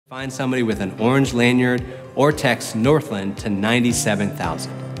Find somebody with an orange lanyard or text Northland to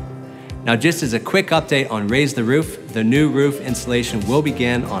 97,000. Now, just as a quick update on Raise the Roof, the new roof installation will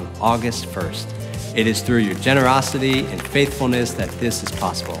begin on August 1st. It is through your generosity and faithfulness that this is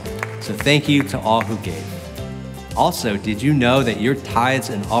possible. So thank you to all who gave. Also, did you know that your tithes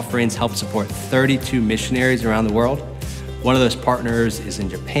and offerings help support 32 missionaries around the world? One of those partners is in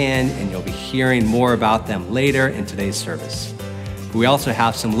Japan, and you'll be hearing more about them later in today's service. We also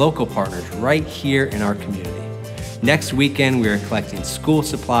have some local partners right here in our community. Next weekend, we are collecting school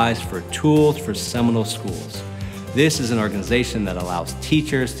supplies for Tools for Seminole Schools. This is an organization that allows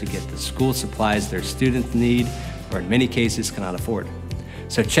teachers to get the school supplies their students need, or in many cases cannot afford.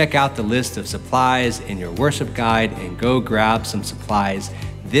 So check out the list of supplies in your worship guide and go grab some supplies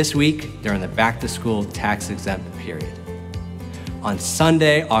this week during the back-to-school tax-exempt period. On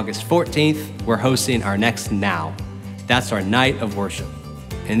Sunday, August 14th, we're hosting our next Now. That's our night of worship.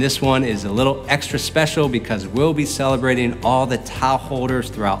 And this one is a little extra special because we'll be celebrating all the towel holders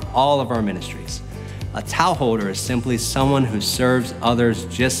throughout all of our ministries. A towel holder is simply someone who serves others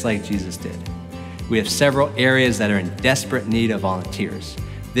just like Jesus did. We have several areas that are in desperate need of volunteers.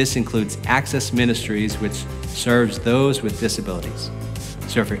 This includes Access Ministries, which serves those with disabilities.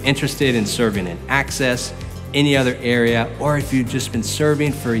 So if you're interested in serving in Access, any other area, or if you've just been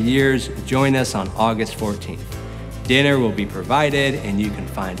serving for years, join us on August 14th. Dinner will be provided, and you can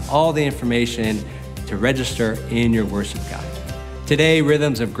find all the information to register in your worship guide. Today,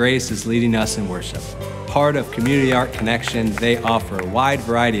 Rhythms of Grace is leading us in worship. Part of Community Art Connection, they offer a wide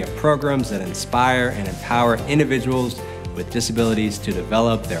variety of programs that inspire and empower individuals with disabilities to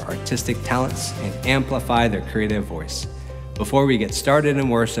develop their artistic talents and amplify their creative voice. Before we get started in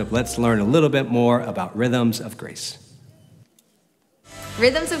worship, let's learn a little bit more about Rhythms of Grace.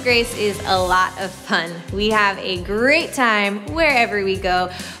 Rhythms of Grace is a lot of fun. We have a great time wherever we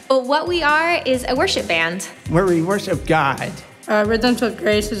go. But what we are is a worship band. Where we worship God. Rhythms of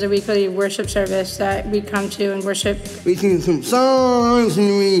Grace is a weekly worship service that we come to and worship. We sing some songs and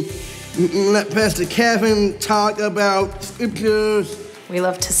we let Pastor Kevin talk about scriptures. We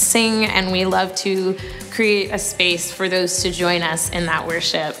love to sing and we love to create a space for those to join us in that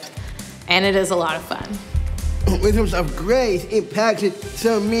worship. And it is a lot of fun. Rhythms of Grace impacted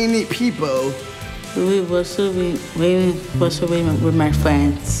so many people. We worship with my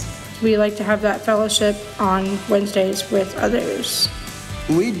friends. We like to have that fellowship on Wednesdays with others.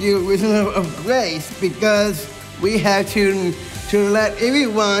 We do Rhythms of Grace because we have to let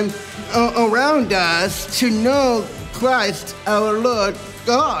everyone around us to know Christ, our Lord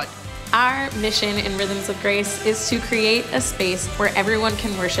God. Our mission in Rhythms of Grace is to create a space where everyone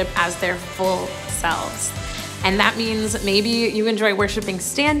can worship as their full selves. And that means maybe you enjoy worshiping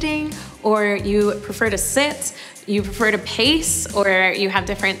standing, or you prefer to sit, you prefer to pace, or you have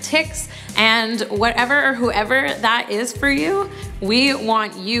different tics. And whatever or whoever that is for you, we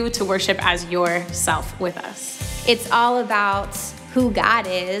want you to worship as yourself with us. It's all about who God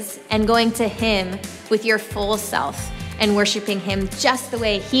is and going to Him with your full self and worshiping Him just the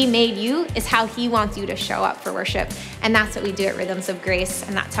way He made you is how He wants you to show up for worship. And that's what we do at Rhythms of Grace,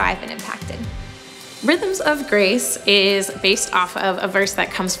 and that's how I've been impacted. Rhythms of Grace is based off of a verse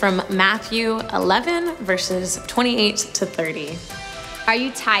that comes from Matthew 11, verses 28 to 30. Are you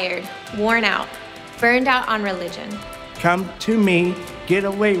tired, worn out, burned out on religion? Come to me, get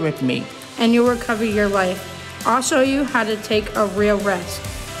away with me. And you'll recover your life. I'll show you how to take a real rest.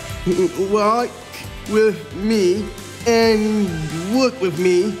 Walk with me and work with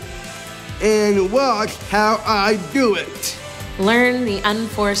me and watch how I do it. Learn the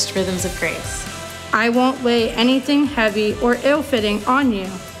unforced rhythms of grace. I won't lay anything heavy or ill-fitting on you.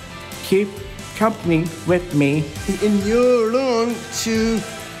 Keep company with me. And you'll learn to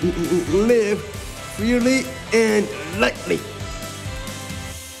live freely and lightly.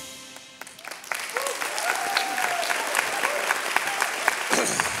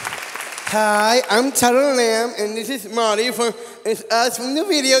 Hi, I'm Tardonia, and this is Marty from It's Us from the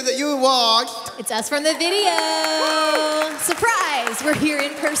video that you watched. It's us from the video. Surprise, we're here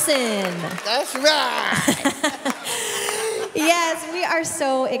in person. That's right. Yes, we are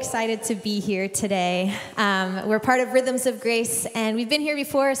so excited to be here today. We're part of Rhythms of Grace, and we've been here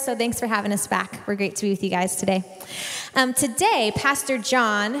before, so thanks for having us back. We're great to be with you guys today. Today, Pastor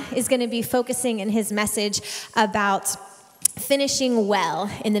John is going to be focusing in his message about finishing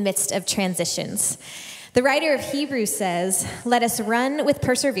well in the midst of transitions. The writer of Hebrews says, "Let us run with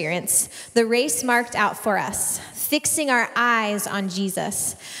perseverance the race marked out for us, fixing our eyes on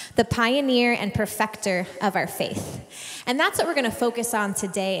Jesus, the pioneer and perfecter of our faith." And that's what we're going to focus on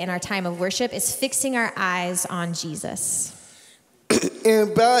today in our time of worship, is fixing our eyes on Jesus.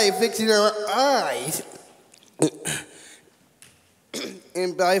 And by fixing our eyes,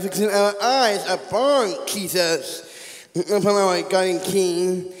 upon Jesus, upon our God and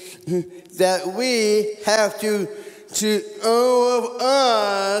King, that we have to all of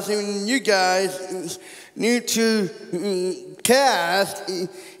us and you guys need to cast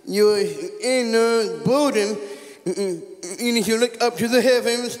your inner burden. You need to look up to the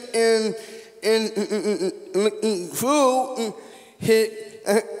heavens and look full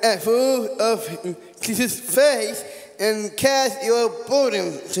of Jesus' face and cast your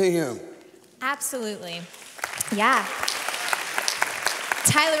burden to him. Absolutely. Yeah.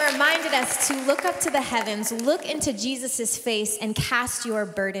 Tyler reminded us to look up to the heavens, look into Jesus' face, and cast your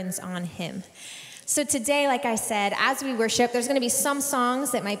burdens on him. So today, like I said, as we worship, there's going to be some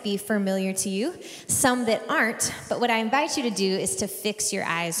songs that might be familiar to you, some that aren't, but what I invite you to do is to fix your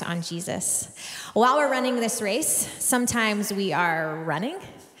eyes on Jesus. While we're running this race, sometimes we are running,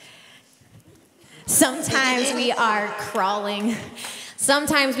 sometimes we are crawling,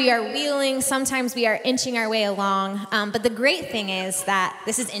 sometimes we are wheeling, sometimes we are inching our way along, but the great thing is that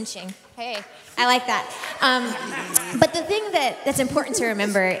this is inching. Hey, I like that. But the thing that's important to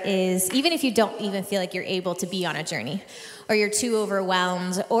remember is even if you don't even feel like you're able to be on a journey, or you're too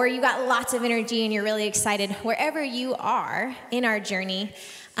overwhelmed, or you got lots of energy and you're really excited, wherever you are in our journey,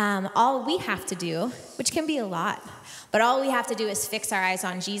 all we have to do, which can be a lot, but all we have to do is fix our eyes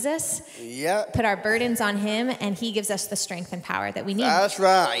on Jesus, put our burdens on him, and he gives us the strength and power that we need. That's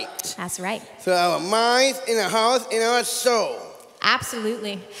right. That's right. So our minds, in our hearts, in our soul.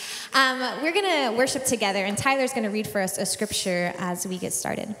 Absolutely. We're going to worship together, and Tyler's going to read for us a scripture as we get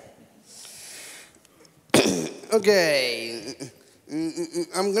started. Okay.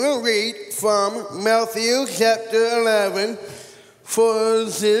 I'm going to read from Matthew chapter 11,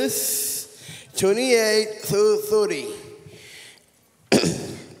 verses 28 through 30.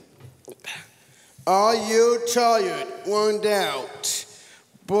 Are you tired, worn out,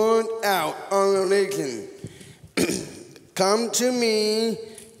 burned out on religion? Come to me,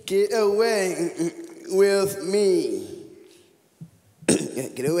 get away with me.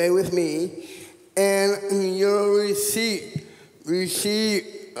 Get away with me, and you'll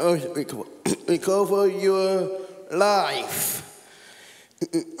recover your life.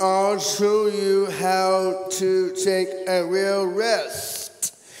 I'll show you how to take a real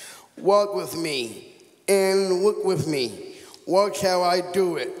rest. Walk with me and work with me. Watch how I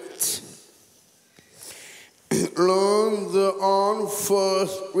do it. Learn the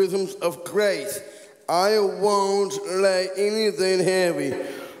unforced rhythms of grace. I won't lay anything heavy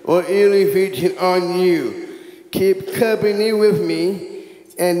or elevated on you. Keep company with me,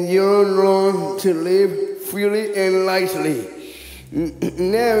 and you'll learn to live freely and lightly.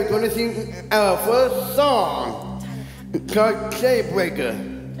 Now we're going to sing our first song called Daybreaker.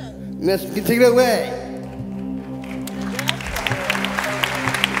 Let's take it away.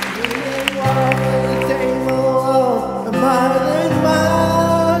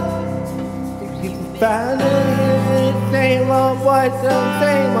 Same old voice,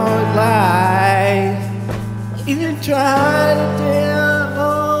 same old lies. You try to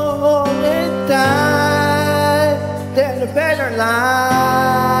tell this time there's a better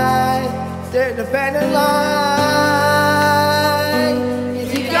life. There's a better life. If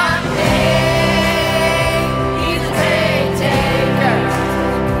you got faith, he's a faith taker.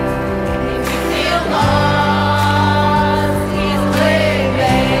 If you feel lost, he's a way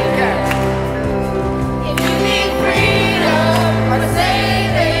maker. If you need freedom or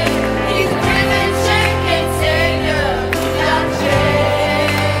saving, he's a prison shaking savior. He's got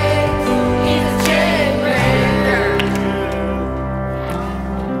chains, he's a chain breaker.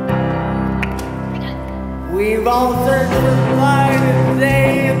 We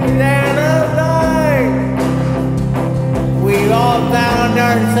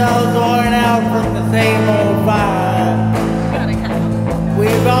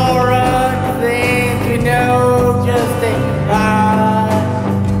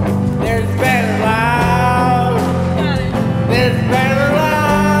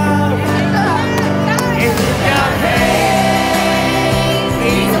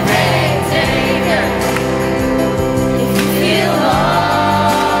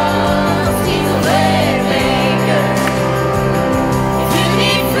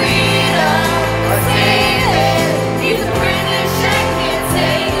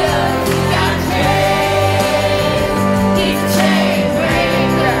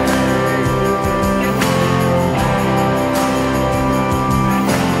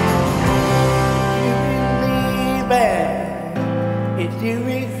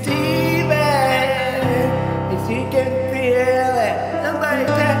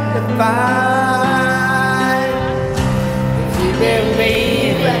testify. If you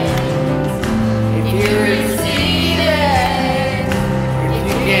believe it, if you receive it, if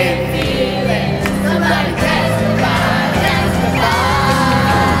you can feel it, somebody testify, testify.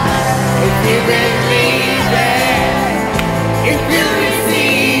 If you believe it, if you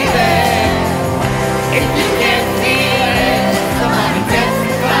receive it, if you can feel it, somebody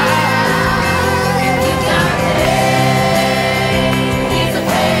testify. If you got faith, he's a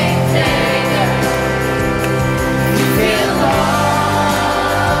faith taker. If you feel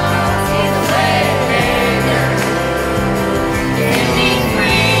lost, he's a faith maker. If you need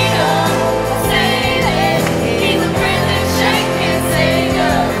freedom, save it. He's a prison shaking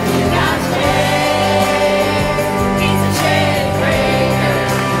savior. If you got faith,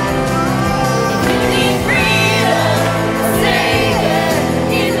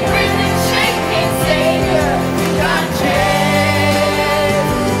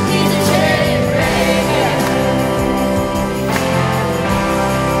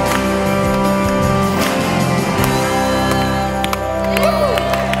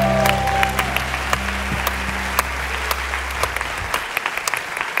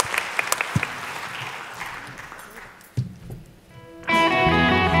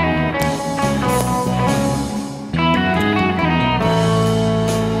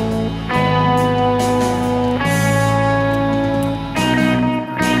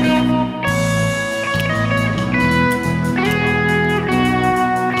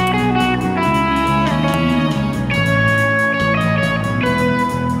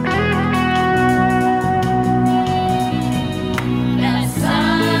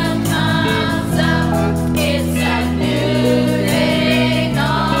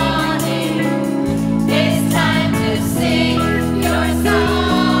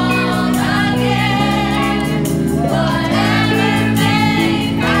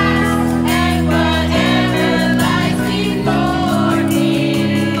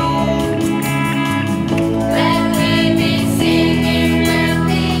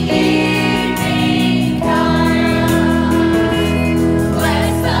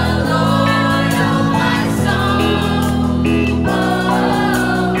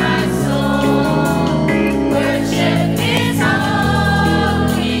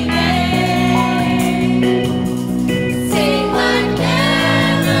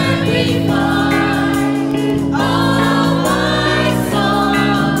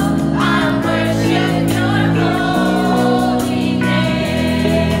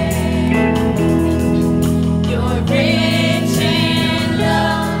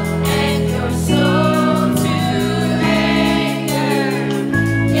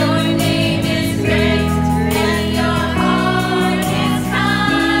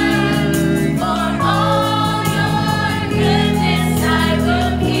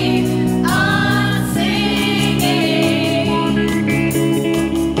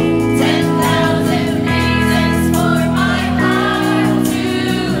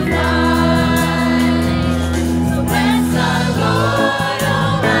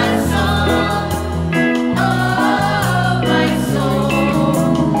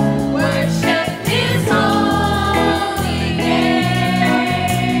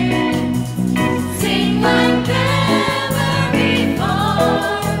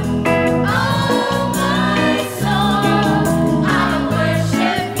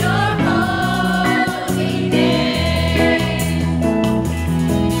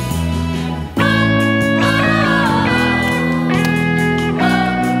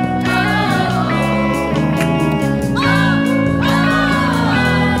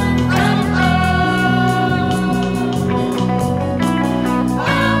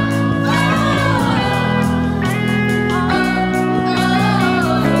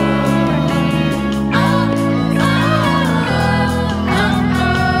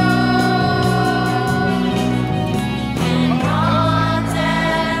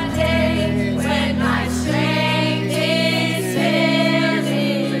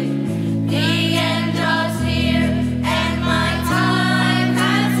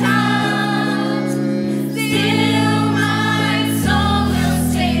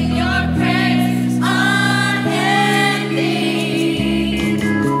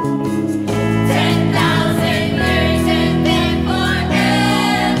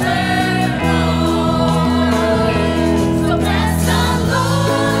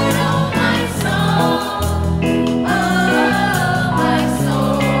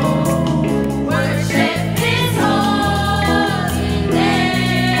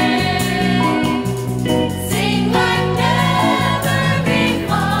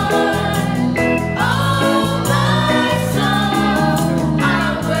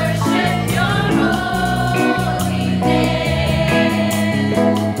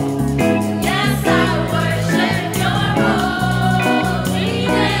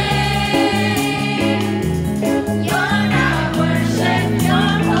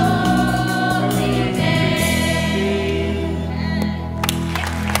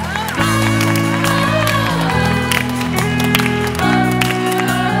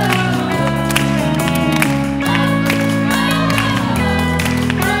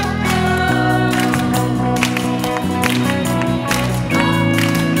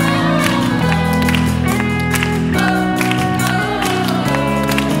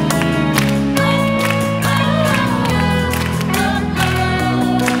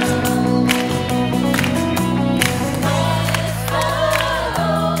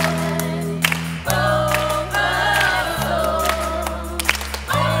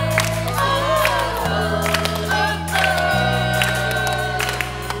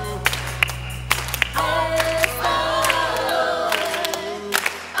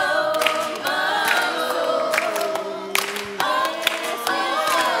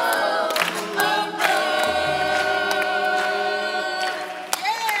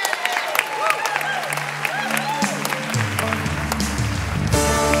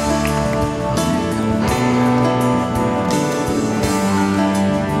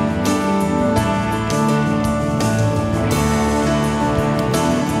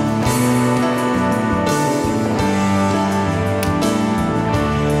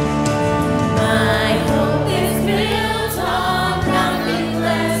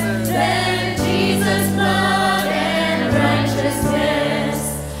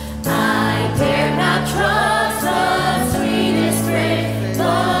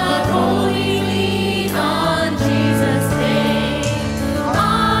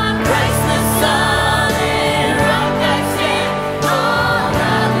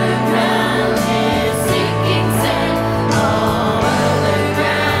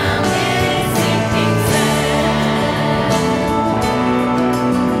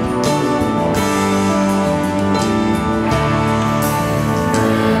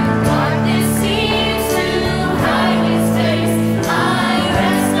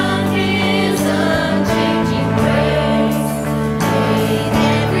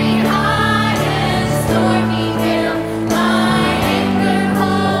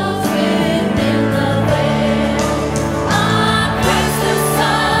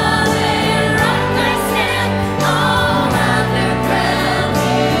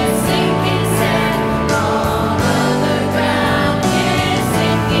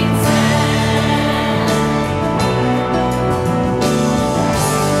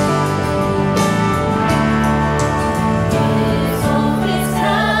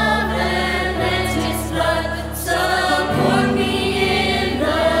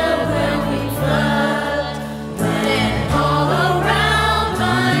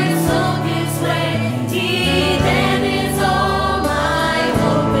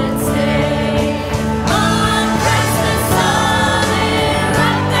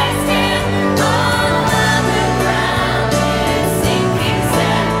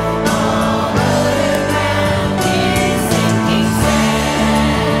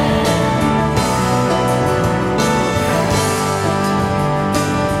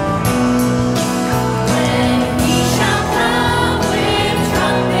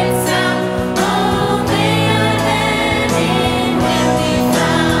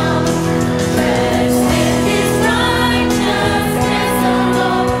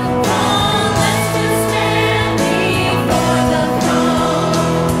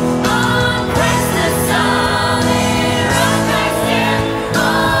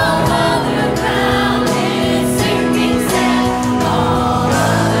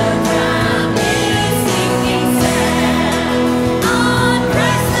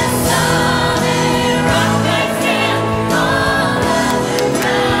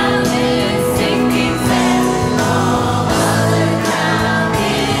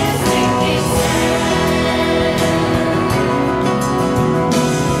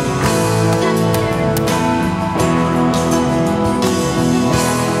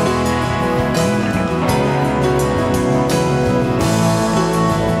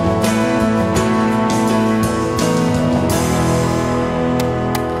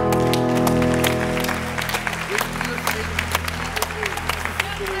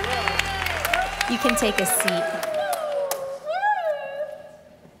 take a seat.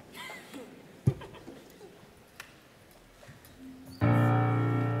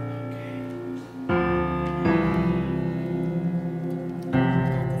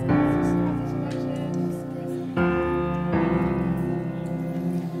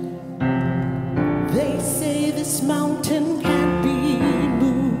 They say this mountain can't be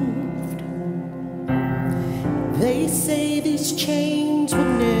moved. They say these chains will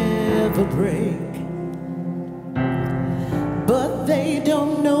never break. But they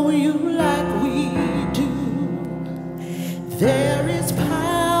don't know you like we do. There is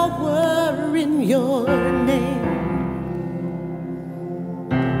power in your name.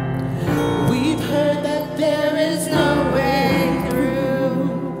 We've heard that there is no way through.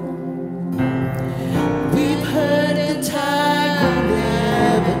 We've heard the tide will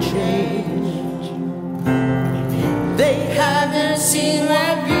never change. They haven't seen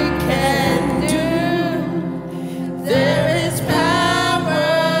what we can do. There is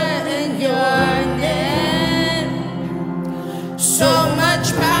power in your name. So much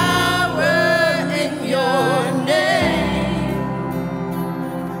power in your name.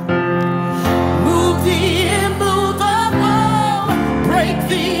 Move the immovable, break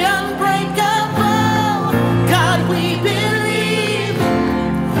the unbreakable. God, we believe.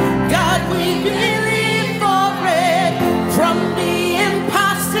 God, we believe for it. From the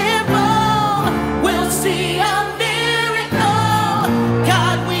impossible, we'll see a miracle.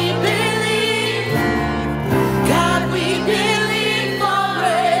 God, we believe. God, we believe for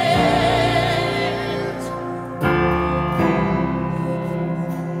it.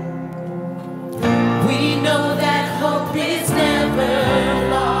 We know that hope is never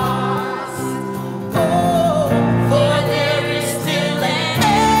lost. Oh, for there is still an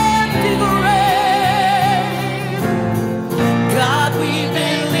empty grave. God, we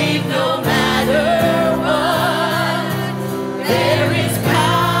believe no matter what. There is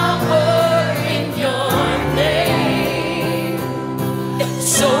power in your name.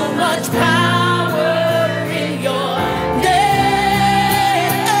 So much power in your name.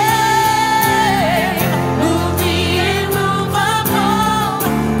 Move the immovable,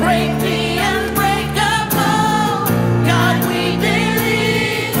 break the unbreakable. God, we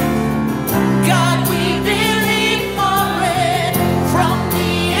believe. God, we believe for it. From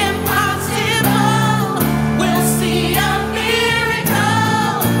the impossible, we'll see a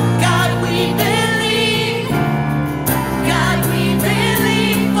miracle. God, we believe. God, we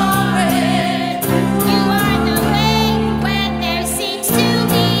believe for it. You are the way when there seems to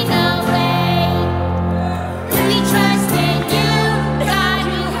be no way. We trust in you, God,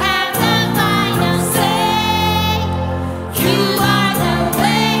 you have the final say. You are the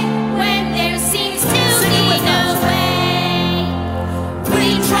way when there seems to be no way. We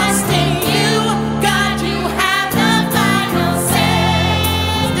trust in you, God, you have the final say.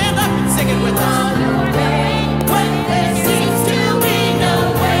 Stand up and sing it with us. When there seems to be no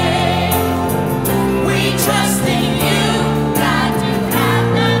way, we trust in you, God, you have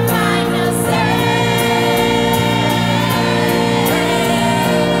the final say.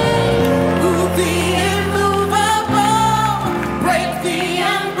 Move the immovable, break the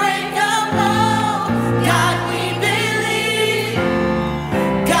unbreakable. God, we believe.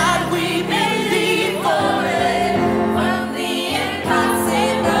 God, we believe for it. From the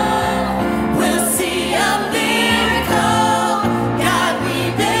impossible, we'll see a miracle. God, we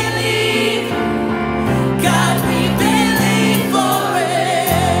believe. God, we believe for it.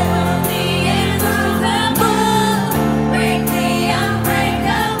 From the immovable, break the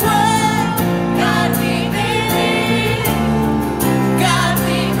unbreakable. God, we believe. God,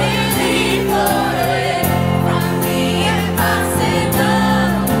 we believe for it. From the impossible,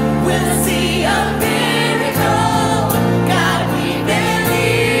 we'll see a miracle. God, we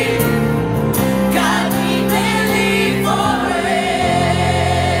believe. God, we believe for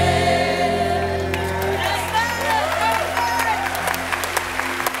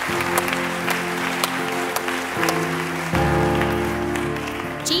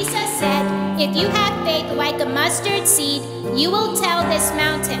Jesus said, if you have faith like a mustard seed, you will tell this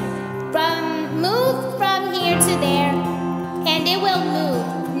mountain, move from here to there, and it will move.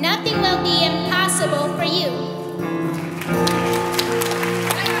 Nothing will be impossible for you.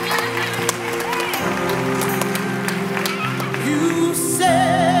 You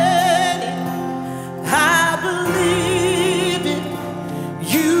said it, I believe it.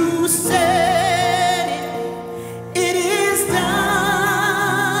 You said it, it is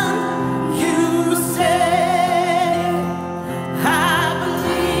done. You said it, I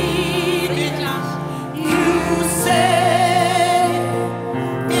believe it. You said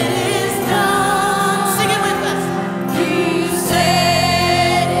it, it is done.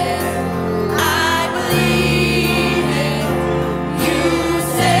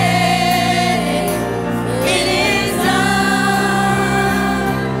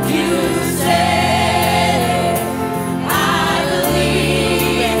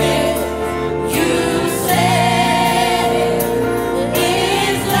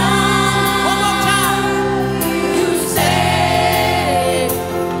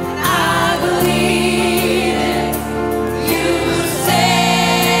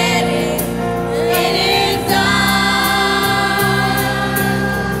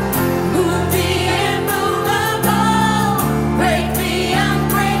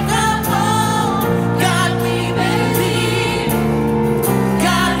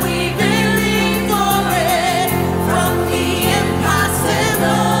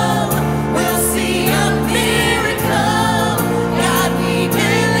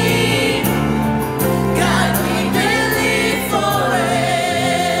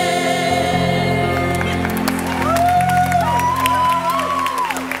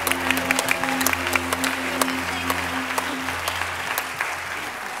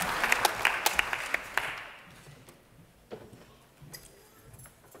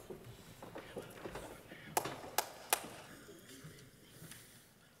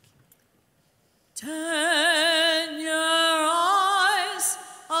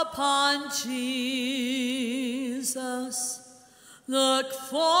 Look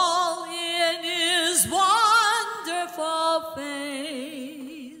full in his wonderful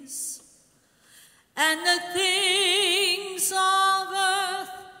face, and the things of earth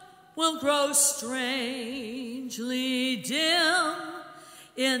will grow strangely dim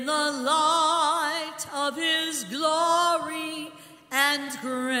in the light of his glory and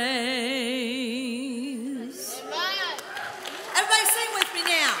grace. Amen. Everybody sing with me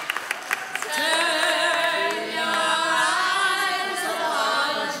now. Turn your eyes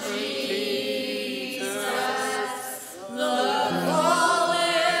upon Jesus. Look full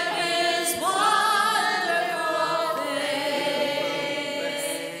in his wonderful face,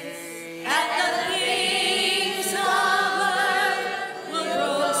 and the things of earth will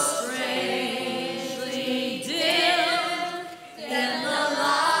grow strangely dim in the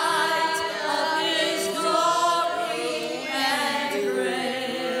light of his glory and grace.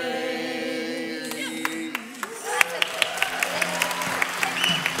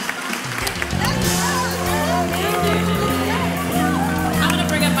 I'm going to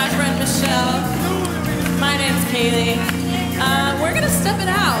bring up my friend Michelle. My name's Kaylee. We're going to step it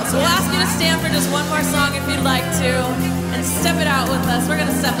out. So we'll ask you to stand for just one more song if you'd like to, and step it out with us. We're going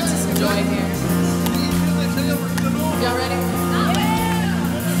to step into some joy here. Y'all ready?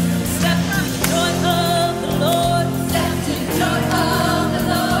 Step to the joy of the Lord. Step to the joy of the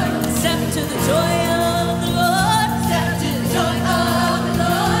Lord. Step to the joy of the Lord. Step to the joy of the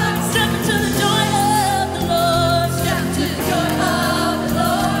Lord. Step to the joy of the Lord. Step to the joy of the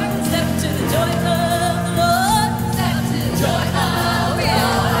Lord. Step to the joy of the Lord. Step to the joy of the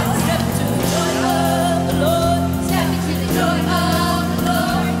Lord. Step to the joy of the Lord. Step to the joy of the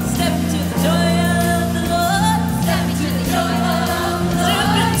Lord. Step to the joy of the Lord. Step to the joy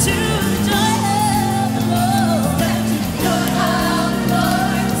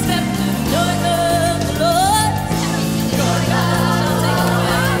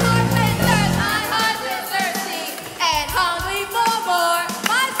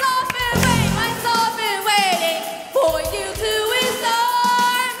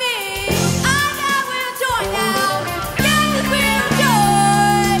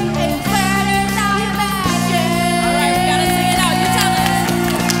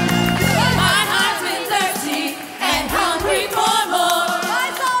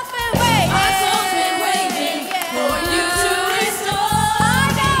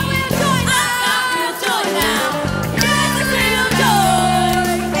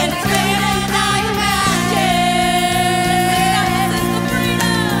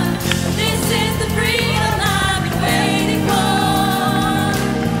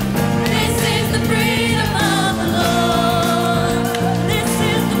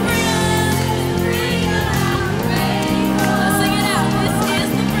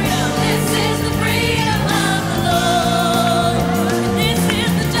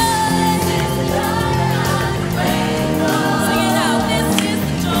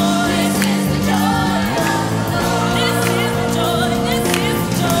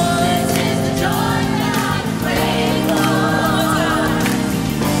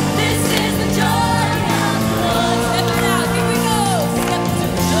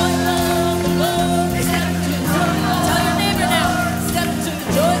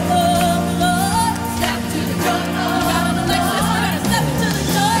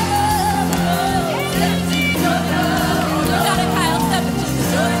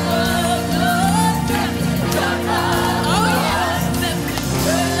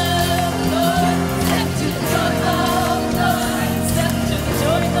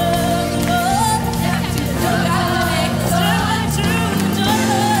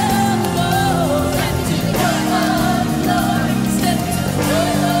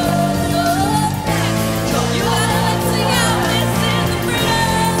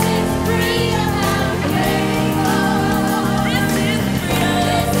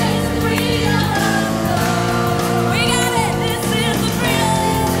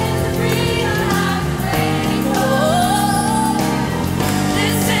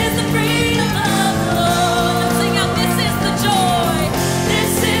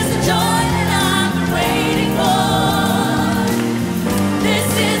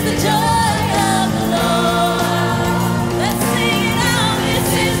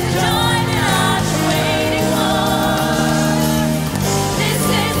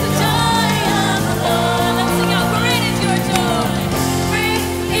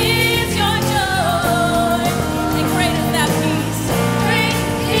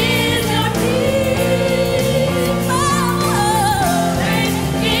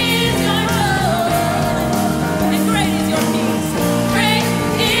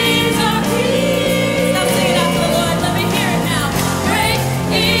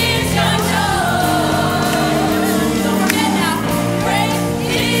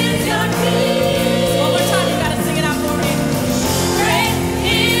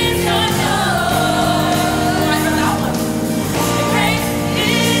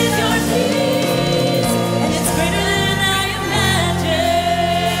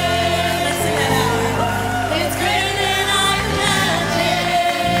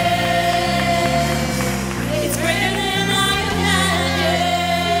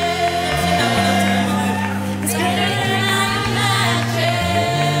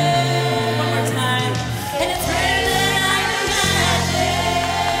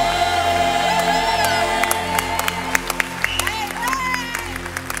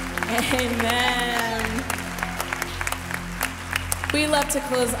Amen. We love to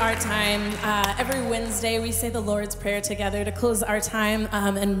close our time. Every Wednesday, we say the Lord's Prayer together to close our time.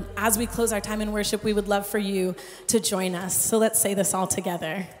 And as we close our time in worship, we would love for you to join us. So let's say this all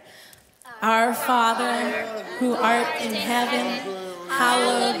together. Our Father, who art in heaven,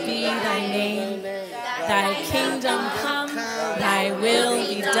 hallowed be thy name. Thy kingdom come, thy will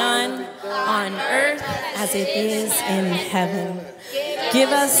be done on earth as it is in heaven. Give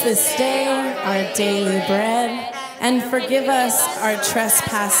us this day our daily bread, and forgive us our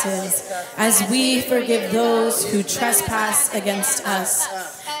trespasses, as we forgive those who trespass against us.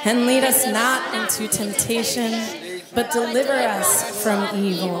 And lead us not into temptation, but deliver us from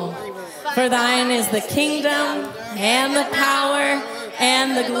evil. For thine is the kingdom, and the power,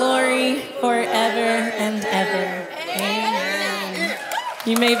 and the glory forever and ever. Amen.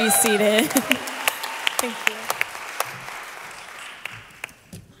 You may be seated. Thank you.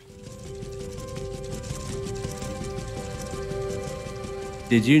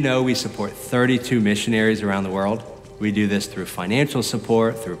 Did you know we support 32 missionaries around the world? We do this through financial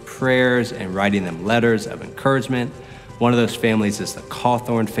support, through prayers, and writing them letters of encouragement. One of those families is the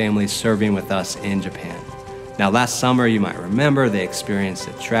Cawthorn family serving with us in Japan. Now, last summer, you might remember, they experienced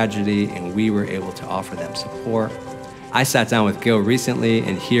a tragedy and we were able to offer them support. I sat down with Gil recently,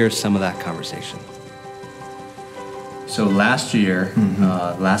 and here's some of that conversation. So last year,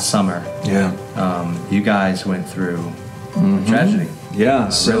 last summer, you guys went through a tragedy. Yeah,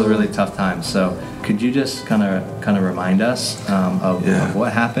 so really tough time. So could you just kind of remind us of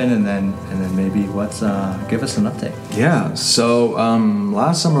what happened, and then maybe give us an update? Yeah. So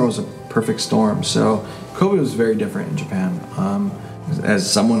last summer was a perfect storm. So COVID was very different in Japan. As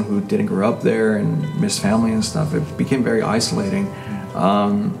someone who didn't grow up there and missed family and stuff, it became very isolating.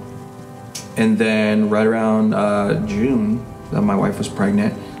 And then right around June, my wife was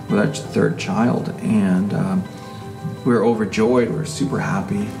pregnant with our third child, and we were overjoyed. We were super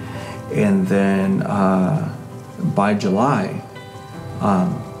happy. And then by July,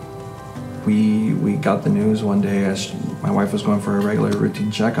 we got the news one day as my wife was going for a regular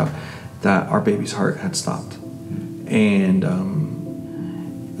routine checkup that our baby's heart had stopped. And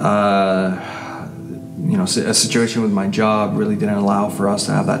a situation with my job really didn't allow for us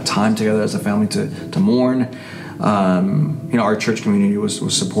to have that time together as a family to mourn. Our church community was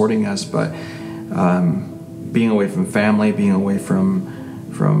supporting us, but being away from family, being away from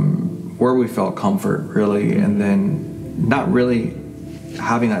where we felt comfort, really, and then not really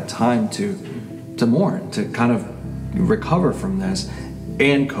having that time to mourn, to kind of recover from this,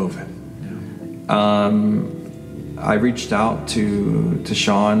 and COVID. I reached out to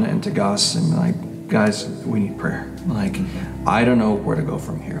Sean and to Gus and like, guys, we need prayer. Like, I don't know where to go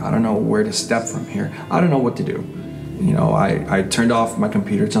from here. I don't know where to step from here. I don't know what to do. I turned off my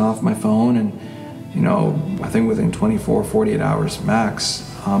computer, turned off my phone, and I think within 24, 48 hours max,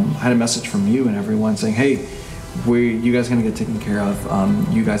 I had a message from you and everyone saying, hey, you guys are gonna get taken care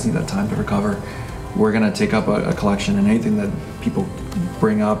of. You guys need that time to recover. We're gonna take up a collection, and anything that people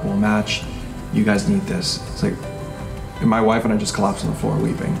bring up will match. You guys need this. It's like, and my wife and I just collapsed on the floor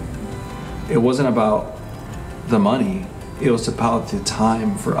weeping. It wasn't about the money. It was about the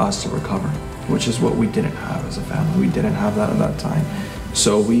time for us to recover, which is what we didn't have as a family. We didn't have that at that time.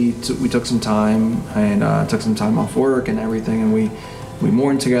 So we took some time and took some time off work and everything, and we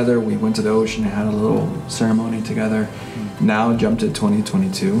mourned together. We went to the ocean and had a little ceremony together. Now, jump to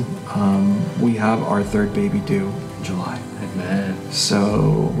 2022. We have our third baby due in July. Amen.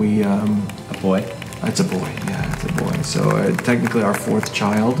 So we... a boy? It's a boy, yeah, it's a boy. So technically our fourth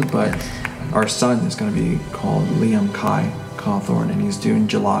child, but our son is going to be called Liam Kai Cawthorn, and he's due in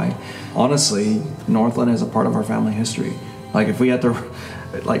July. Honestly, Northland is a part of our family history. Like, if we had to,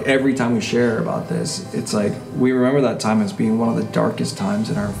 like, every time we share about this, it's like we remember that time as being one of the darkest times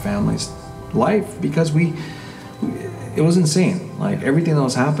in our family's life, because it was insane, like everything that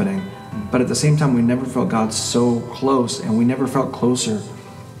was happening. But at the same time, we never felt God so close, and we never felt closer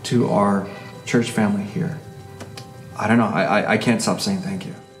to our church family here. I don't know, I can't stop saying thank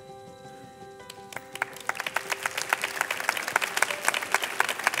you.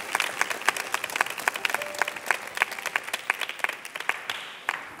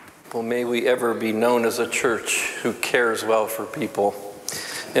 Well, may we ever be known as a church who cares well for people.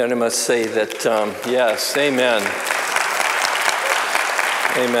 And I must say that, yes, amen.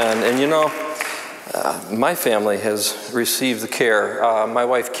 Amen. And my family has received the care. My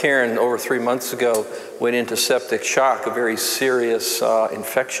wife Karen, over 3 months ago, went into septic shock, a very serious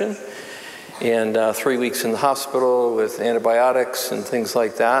infection, and 3 weeks in the hospital with antibiotics and things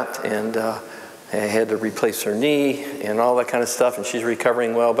like that. And had to replace her knee and all that kind of stuff, and she's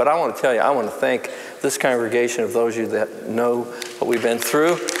recovering well. But I want to tell you, I want to thank this congregation of those of you that know what we've been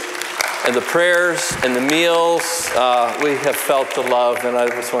through, and the prayers and the meals. We have felt the love, and I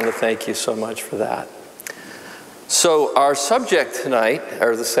just want to thank you so much for that. So our subject tonight,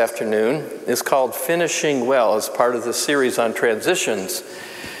 or this afternoon, is called Finishing Well, as part of the series on transitions.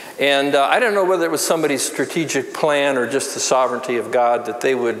 And I don't know whether it was somebody's strategic plan or just the sovereignty of God that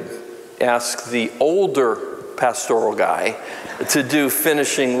they would ask the older pastoral guy to do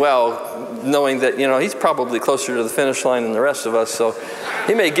Finishing Well, knowing that, you know, he's probably closer to the finish line than the rest of us, so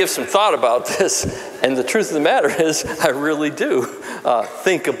he may give some thought about this. And the truth of the matter is, I really do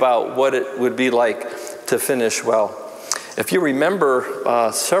think about what it would be like to finish well. If you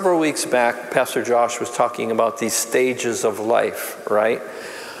remember, several weeks back, Pastor Josh was talking about these stages of life, right?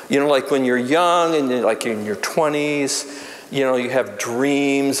 You know, like when you're young and you're like in your 20s, you know, you have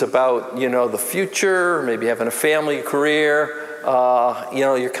dreams about, you know, the future, maybe having a family, career. You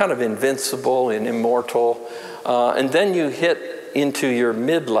know, you're kind of invincible and immortal. And then you hit into your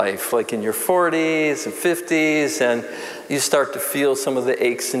midlife, like in your 40s and 50s, and you start to feel some of the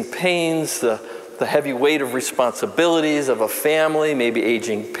aches and pains, the heavy weight of responsibilities of a family, maybe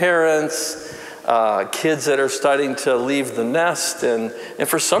aging parents, kids that are starting to leave the nest, and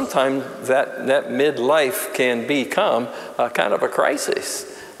for some time that midlife can become kind of a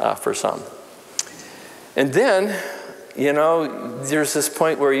crisis for some. And then, you know, there's this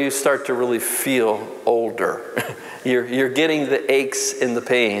point where you start to really feel older. You're getting the aches and the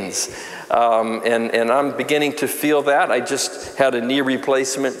pains. And I'm beginning to feel that. I just had a knee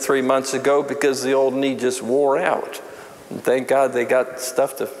replacement 3 months ago because the old knee just wore out. And thank God they got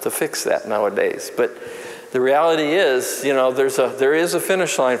stuff to fix that nowadays. But the reality is, you know, there is a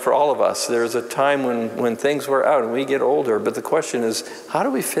finish line for all of us. There's a time when things wear out and we get older. But the question is, how do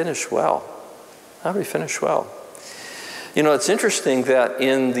we finish well? How do we finish well? You know, it's interesting that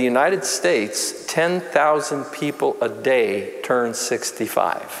in the United States, 10,000 people a day turn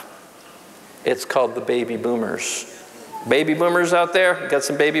 65. It's called the baby boomers. Baby boomers out there? Got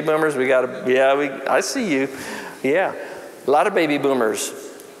some baby boomers? I see you. Yeah, a lot of baby boomers.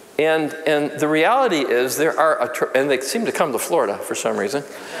 And the reality is there are, and they seem to come to Florida for some reason,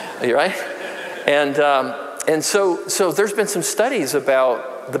 right? And so there's been some studies about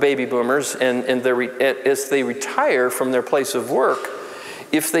the baby boomers and as they retire from their place of work,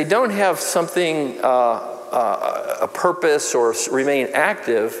 if they don't have something, a purpose or remain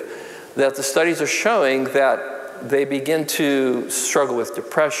active, that the studies are showing that they begin to struggle with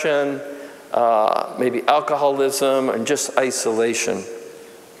depression, maybe alcoholism, and just isolation.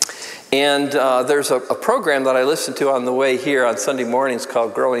 And there's a program that I listen to on the way here on Sunday mornings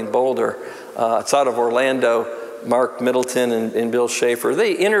called Growing Bolder. It's out of Orlando. Mark Middleton and Bill Schaefer.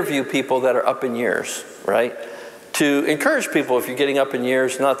 They interview people that are up in years, right? To encourage people, if you're getting up in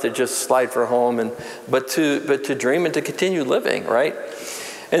years, not to just slide for home, but to dream and to continue living, right?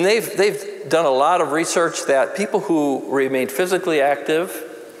 And they've done a lot of research that people who remain physically active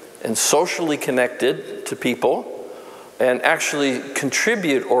and socially connected to people and actually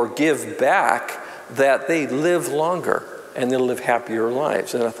contribute or give back, that they live longer and they'll live happier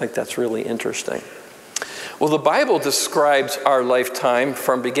lives. And I think that's really interesting. Well, the Bible describes our lifetime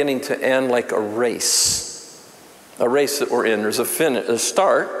from beginning to end like a race that we're in. There's a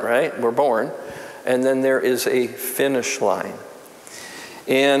start, right? We're born, and then there is a finish line.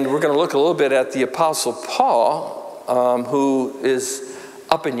 And we're going to look a little bit at the Apostle Paul, who is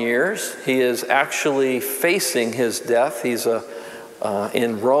up in years. He is actually facing his death. He's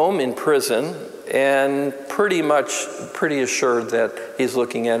in Rome in prison, and pretty assured that he's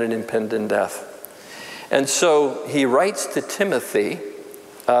looking at an impending death. And so he writes to Timothy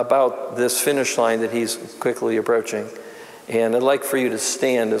about this finish line that he's quickly approaching. And I'd like for you to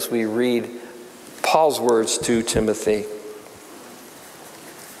stand as we read Paul's words to Timothy.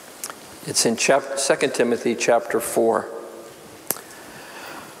 It's in 2 Timothy chapter 4.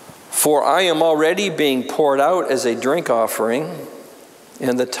 For I am already being poured out as a drink offering,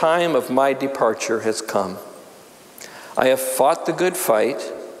 and the time of my departure has come. I have fought the good fight,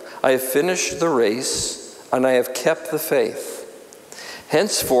 I have finished the race, and I have kept the faith.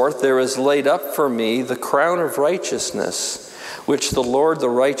 Henceforth there is laid up for me the crown of righteousness, which the Lord, the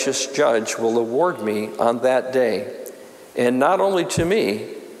righteous judge, will award me on that day, and not only to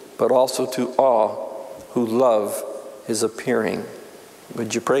me, but also to all who love his appearing.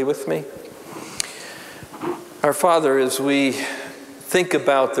 Would you pray with me? Our Father, as we think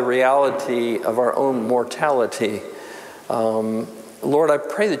about the reality of our own mortality, Lord, I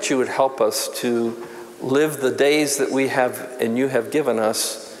pray that you would help us to live the days that we have and you have given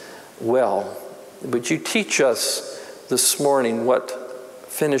us well. Would you teach us this morning what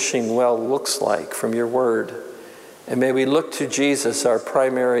finishing well looks like from your word? And may we look to Jesus, our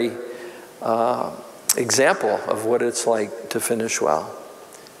primary example of what it's like to finish well.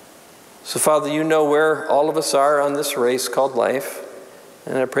 So, Father, you know where all of us are on this race called life,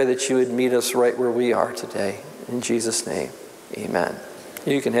 and I pray that you would meet us right where we are today. In Jesus' name, amen.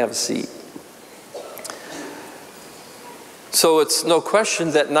 You can have a seat. So it's no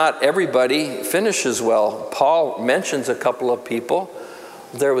question that not everybody finishes well. Paul mentions a couple of people.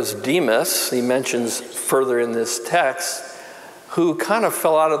 There was Demas, he mentions further in this text, who kind of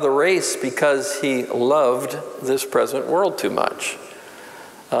fell out of the race because he loved this present world too much.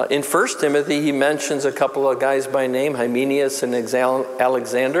 In 1 Timothy, he mentions a couple of guys by name, Hymenaeus and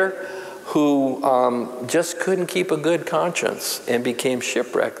Alexander, who just couldn't keep a good conscience and became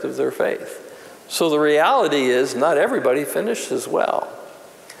shipwrecked of their faith. So the reality is not everybody finishes well.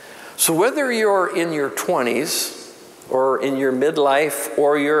 So whether you're in your 20s or in your midlife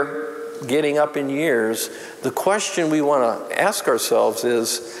or you're getting up in years, the question we want to ask ourselves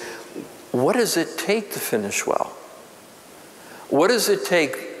is, what does it take to finish well? What does it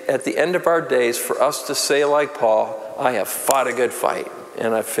take at the end of our days for us to say like Paul, I have fought a good fight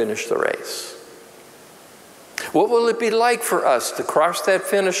and I've finished the race? What will it be like for us to cross that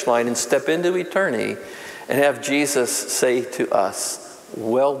finish line and step into eternity and have Jesus say to us,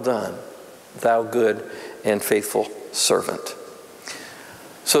 well done, thou good and faithful servant?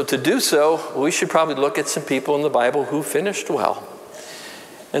 So to do so, we should probably look at some people in the Bible who finished well.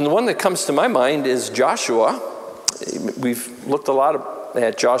 And the one that comes to my mind is Joshua. We've looked a lot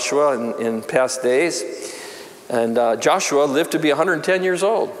at Joshua in past days. And Joshua lived to be 110 years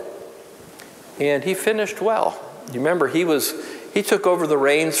old. And he finished well. You remember, he took over the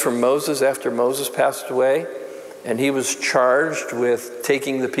reins from Moses after Moses passed away. And he was charged with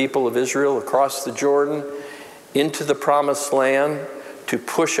taking the people of Israel across the Jordan into the promised land to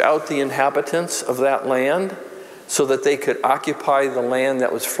push out the inhabitants of that land so that they could occupy the land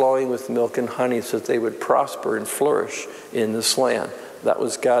that was flowing with milk and honey, so that they would prosper and flourish in this land. That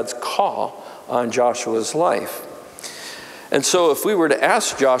was God's call on Joshua's life. And so if we were to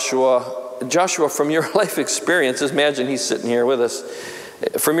ask Joshua, from your life experiences, imagine he's sitting here with us.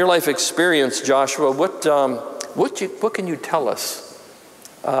 From your life experience, Joshua, what can you tell us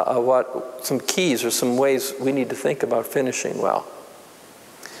what some keys or some ways we need to think about finishing well?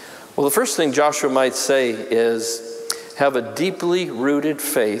 Well, the first thing Joshua might say is have a deeply rooted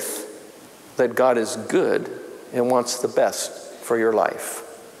faith that God is good and wants the best for your life.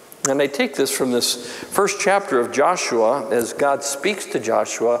 And I take this from this first chapter of Joshua as God speaks to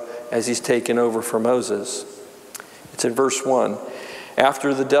Joshua as he's taken over for Moses. It's in verse 1.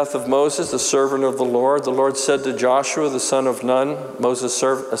 After the death of Moses, the servant of the Lord said to Joshua, the son of Nun, Moses'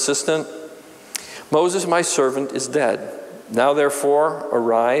 assistant, Moses, my servant, is dead. Now therefore,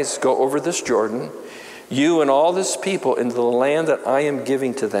 arise, go over this Jordan, you and all this people, into the land that I am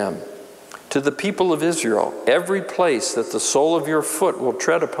giving to them. To the people of Israel, every place that the sole of your foot will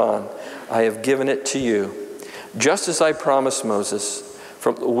tread upon, I have given it to you. Just as I promised Moses,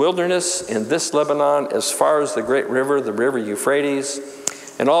 from the wilderness in this Lebanon, as far as the great river, the river Euphrates,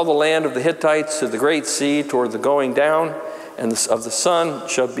 and all the land of the Hittites to the great sea toward the going down and of the sun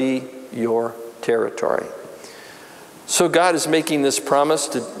shall be your territory. So God is making this promise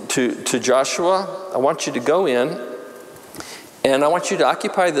to Joshua. I want you to go in, and I want you to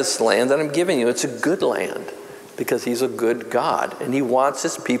occupy this land that I'm giving you. It's a good land because he's a good God, and he wants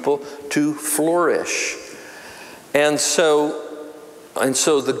his people to flourish. And so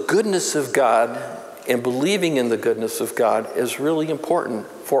the goodness of God and believing in the goodness of God is really important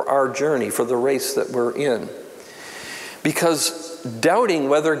for our journey, for the race that we're in. Because doubting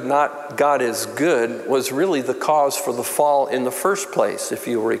whether or not God is good was really the cause for the fall in the first place. If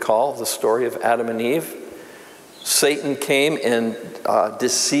you recall the story of Adam and Eve, Satan came and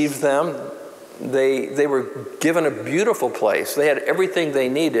deceived them. They were given a beautiful place. They had everything they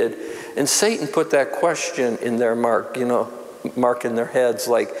needed. And Satan put that question in their mark in their heads,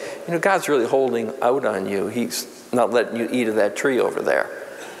 like, God's really holding out on you. He's not letting you eat of that tree over there.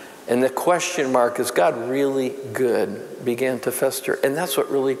 And the question mark, is God really good, began to fester. And that's what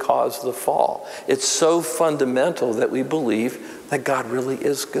really caused the fall. It's so fundamental that we believe that God really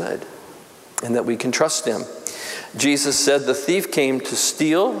is good and that we can trust him. Jesus said, the thief came to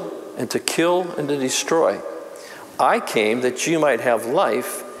steal and to kill and to destroy. I came that you might have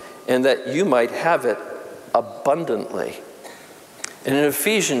life and that you might have it abundantly. And in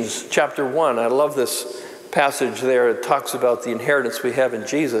Ephesians chapter 1, I love this passage there. It talks about the inheritance we have in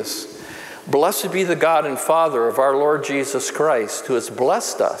Jesus. Blessed be the God and Father of our Lord Jesus Christ, who has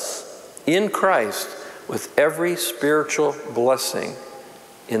blessed us in Christ with every spiritual blessing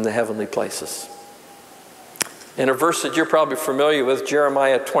in the heavenly places. In a verse that you're probably familiar with,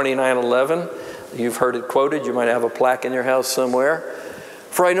 Jeremiah 29:11, you've heard it quoted. You might have a plaque in your house somewhere.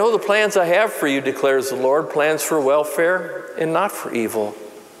 For I know the plans I have for you, declares the Lord, plans for welfare and not for evil,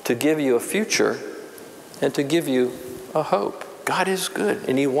 to give you a future and to give you a hope. God is good,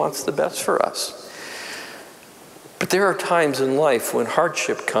 and he wants the best for us. But there are times in life when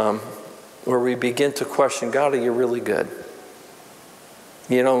hardship comes where we begin to question, God, are you really good?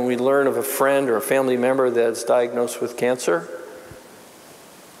 You know, when we learn of a friend or a family member that's diagnosed with cancer,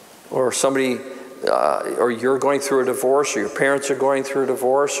 or somebody, or you're going through a divorce, or your parents are going through a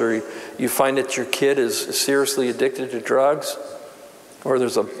divorce, or you find that your kid is seriously addicted to drugs, or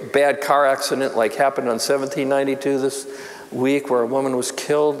there's a bad car accident like happened on 1792 this week where a woman was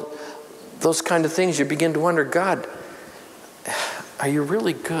killed, those kind of things, you begin to wonder, God, are you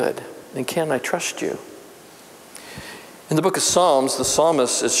really good? And can I trust you? In the book of Psalms, the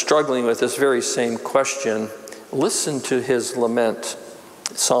psalmist is struggling with this very same question. Listen to his lament,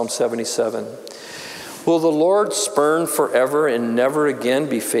 Psalm 77. Will the Lord spurn forever and never again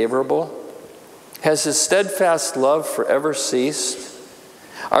be favorable? Has his steadfast love forever ceased?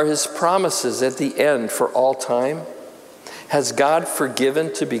 Are his promises at the end for all time? Has God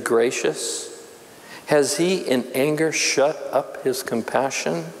forgiven to be gracious? Has he in anger shut up his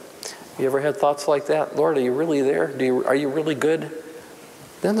compassion? You ever had thoughts like that? Lord, are you really there? Are you really good?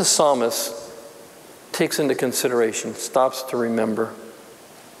 Then the psalmist takes into consideration, stops to remember.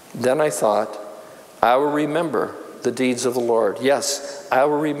 Then I thought, I will remember the deeds of the Lord. Yes, I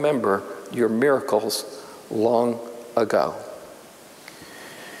will remember your miracles long ago.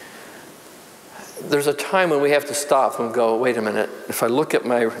 There's a time when we have to stop and go, wait a minute, if I look at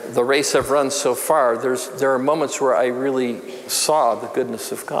the race I've run so far, there are moments where I really saw the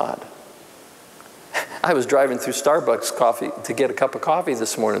goodness of God. I was driving through Starbucks coffee to get a cup of coffee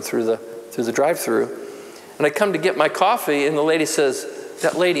this morning through the drive-through, and I come to get my coffee, and the lady says,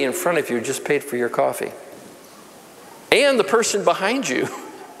 that lady in front of you just paid for your coffee. And the person behind you.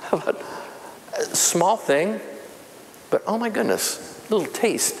 Small thing, but oh my goodness, a little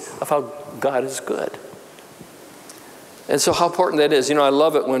taste of how God is good. And so how important that is. You know, I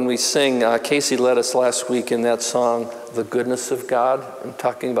love it when we sing, Casey led us last week in that song, The Goodness of God, and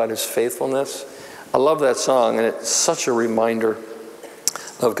talking about his faithfulness. I love that song, and it's such a reminder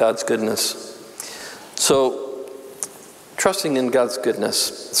of God's goodness. So, trusting in God's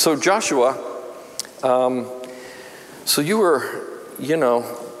goodness. So Joshua, so you were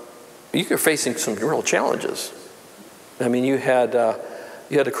facing some real challenges. I mean, you had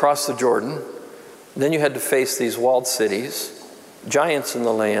to cross the Jordan, then you had to face these walled cities, giants in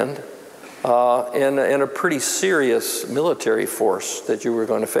the land, and a pretty serious military force that you were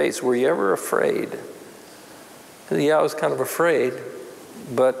going to face. Were you ever afraid? Yeah, I was kind of afraid,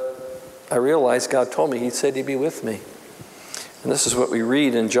 but I realized God told me, he said he'd be with me. And this is what we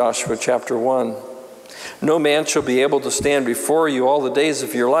read in Joshua chapter 1. No man shall be able to stand before you all the days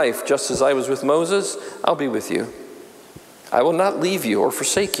of your life. Just as I was with Moses, I'll be with you. I will not leave you or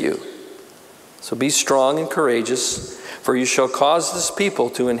forsake you. So be strong and courageous, for you shall cause this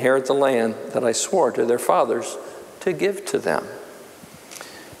people to inherit the land that I swore to their fathers to give to them.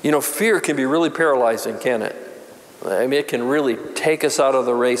 You know, fear can be really paralyzing, can't it? I mean, it can really take us out of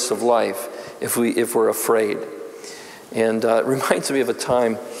the race of life if we're afraid. And it reminds me of a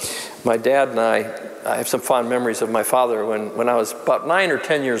time, my dad and I have some fond memories of my father when I was about 9 or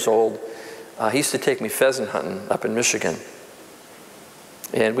 10 years old. He used to take me pheasant hunting up in Michigan.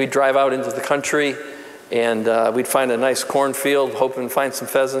 And we'd drive out into the country, and we'd find a nice cornfield, hoping to find some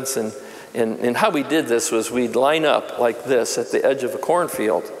pheasants. And how we did this was we'd line up like this at the edge of a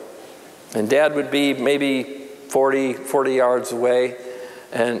cornfield. And Dad would be maybe 40 yards away,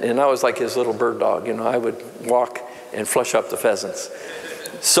 and I was like his little bird dog. You know, I would walk and flush up the pheasants.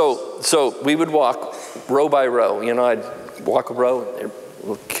 So we would walk row by row. You know, I'd walk a row,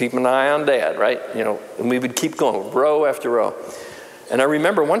 keep an eye on Dad, right? You know, and we would keep going row after row. And I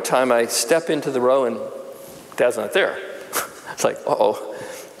remember one time I step into the row and Dad's not there. It's like, uh-oh.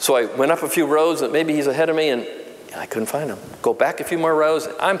 So I went up a few rows and maybe he's ahead of me, and I couldn't find him. Go back a few more rows.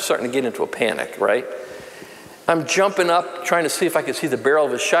 I'm starting to get into a panic, right? I'm jumping up, trying to see if I could see the barrel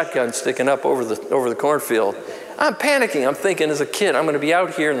of a shotgun sticking up over the cornfield. I'm panicking. I'm thinking as a kid, I'm going to be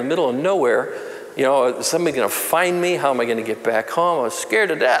out here in the middle of nowhere. You know, is somebody going to find me? How am I going to get back home? I was scared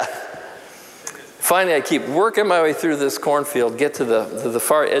to death. Finally, I keep working my way through this cornfield, get to the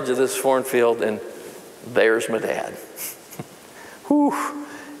far edge of this cornfield, and there's my dad. Whew.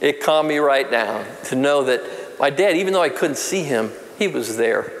 It calmed me right down to know that my dad, even though I couldn't see him, he was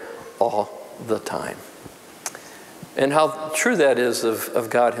there all the time. And how true that is of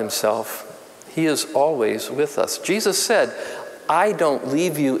God himself. He is always with us. Jesus said, I don't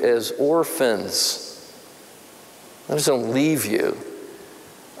leave you as orphans. I just don't leave you.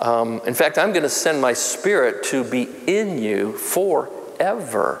 In fact, I'm going to send my Spirit to be in you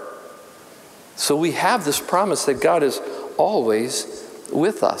forever. So we have this promise that God is always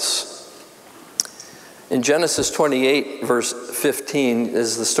with us. In Genesis 28, verse 15,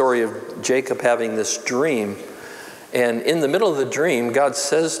 is the story of Jacob having this dream. And in the middle of the dream, God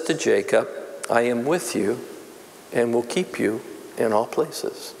says to Jacob, I am with you and will keep you in all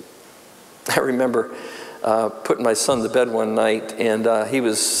places. I remember putting my son to bed one night, and he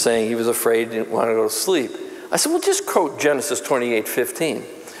was saying he was afraid, didn't want to go to sleep. I said, well, just quote Genesis 28:15. And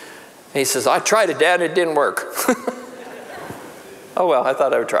he says, I tried it, Dad, it didn't work. Oh, well, I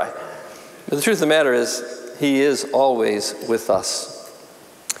thought I would try. But the truth of the matter is, he is always with us.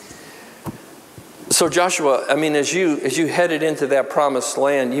 So Joshua, I mean, as you headed into that promised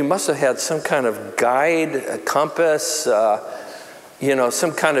land, you must have had some kind of guide, a compass,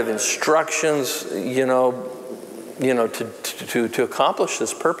 some kind of instructions, to accomplish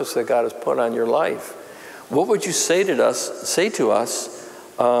this purpose that God has put on your life. What would you say to us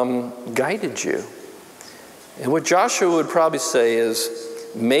guided you? And what Joshua would probably say is,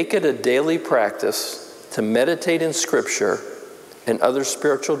 make it a daily practice to meditate in Scripture and other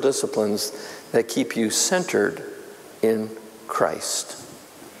spiritual disciplines that keep you centered in Christ.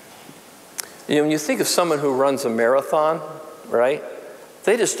 When you think of someone who runs a marathon, right?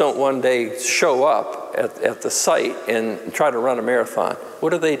 They just don't one day show up at the site and try to run a marathon. What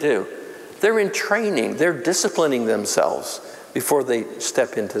do? They're in training. They're disciplining themselves before they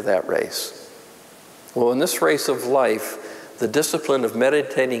step into that race. Well, in this race of life, the discipline of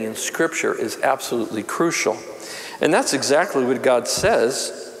meditating in Scripture is absolutely crucial. And that's exactly what God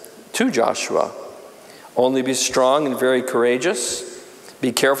says to Joshua. Only be strong and very courageous.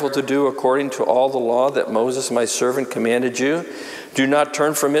 Be careful to do according to all the law that Moses, my servant, commanded you. Do not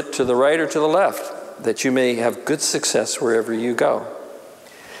turn from it to the right or to the left, that you may have good success wherever you go.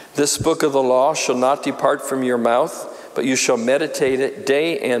 This book of the law shall not depart from your mouth, but you shall meditate it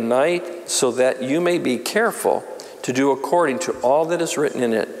day and night, so that you may be careful to do according to all that is written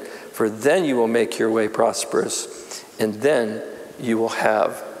in it. For then you will make your way prosperous, and then you will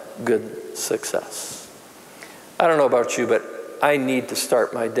have good success. I don't know about you, but I need to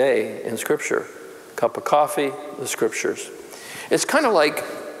start my day in Scripture. Cup of coffee, the Scriptures. It's kind of like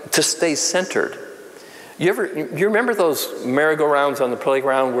to stay centered. You remember those merry-go-rounds on the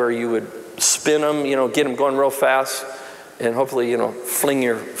playground where you would spin them, get them going real fast, and hopefully, fling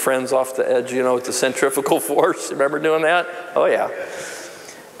your friends off the edge, with the centrifugal force? Remember doing that? Oh yeah.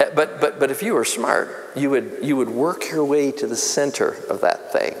 But if you were smart, you would work your way to the center of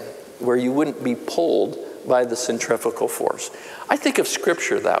that thing, where you wouldn't be pulled by the centrifugal force. I think of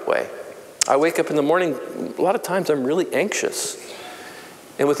Scripture that way. I wake up in the morning, a lot of times I'm really anxious.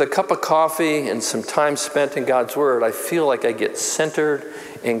 And with a cup of coffee and some time spent in God's Word, I feel like I get centered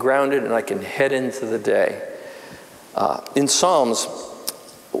and grounded, and I can head into the day. In Psalms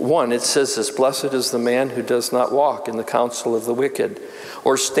 1, it says this, blessed is the man who does not walk in the counsel of the wicked,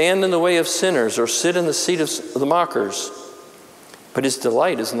 or stand in the way of sinners, or sit in the seat of the mockers. But his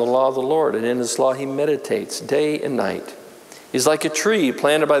delight is in the law of the Lord, and in his law he meditates day and night. He's like a tree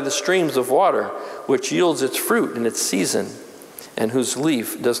planted by the streams of water, which yields its fruit in its season, and whose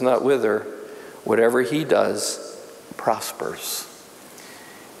leaf does not wither. Whatever he does prospers.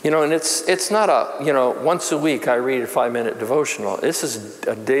 And it's not once a week I read a 5-minute devotional. This is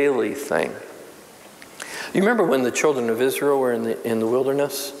a daily thing. You remember when the children of Israel were in the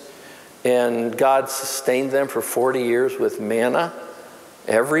wilderness, and God sustained them for 40 years with manna?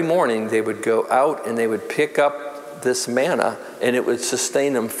 Every morning they would go out and they would pick up this manna, and it would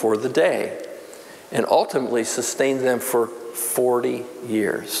sustain them for the day, and ultimately sustain them for 40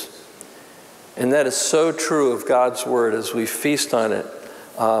 years. And that is so true of God's Word as we feast on it.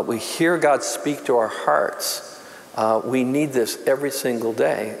 We hear God speak to our hearts. We need this every single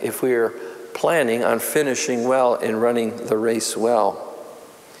day if we are planning on finishing well and running the race well.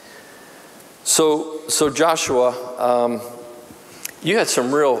 So Joshua, you had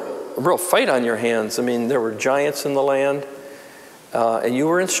some real fight on your hands. I mean, there were giants in the land, and you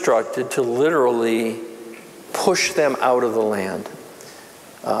were instructed to literally push them out of the land.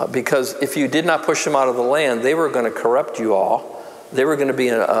 Because if you did not push them out of the land, they were going to corrupt you all. They were going to be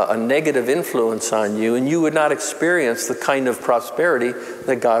a negative influence on you, and you would not experience the kind of prosperity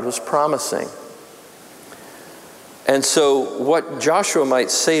that God was promising. And so what Joshua might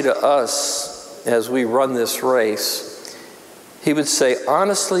say to us as we run this race he would say,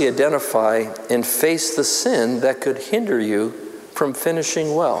 honestly identify and face the sin that could hinder you from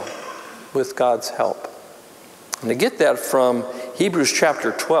finishing well with God's help. And I get that from Hebrews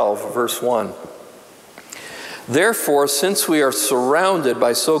chapter 12, verse 1. Therefore, since we are surrounded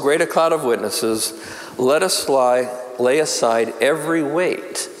by so great a cloud of witnesses, let us lay aside every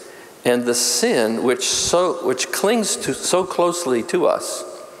weight and the sin which clings so closely to us,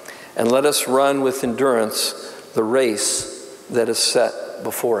 and let us run with endurance the race that is set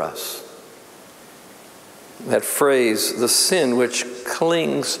before us. That phrase, the sin which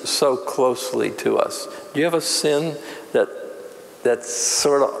clings so closely to us. Do you have a sin that's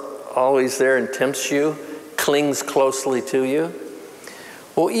sort of always there and tempts you, clings closely to you?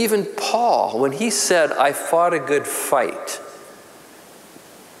 Well, even Paul, when he said, I fought a good fight,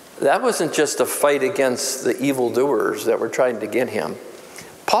 that wasn't just a fight against the evildoers that were trying to get him.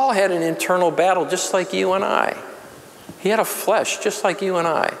 Paul had an internal battle just like you and I. He had a flesh just like you and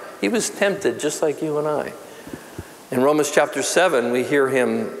I. He was tempted just like you and I. In Romans chapter 7, we hear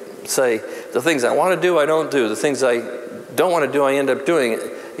him say, the things I want to do, I don't do. The things I don't want to do, I end up doing.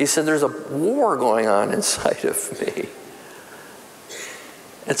 He said, there's a war going on inside of me.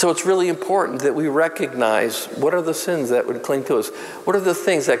 And so it's really important that we recognize what are the sins that would cling to us. What are the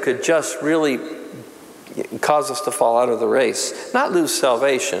things that could just really cause us to fall out of the race? Not lose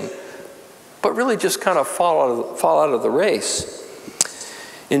salvation, but really just kind of fall out of the race.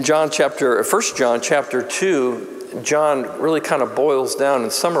 In 1 John chapter 2, John really kind of boils down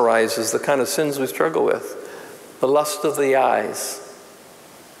and summarizes the kind of sins we struggle with. The lust of the eyes,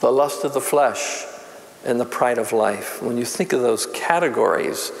 the lust of the flesh, and the pride of life. When you think of those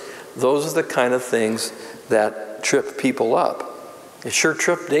categories, those are the kind of things that trip people up. It sure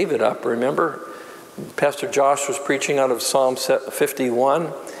tripped David up, remember? Pastor Josh was preaching out of Psalm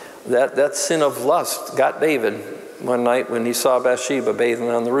 51. That sin of lust got David one night when he saw Bathsheba bathing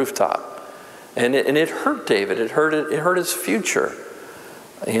on the rooftop. And it hurt David. It hurt his future.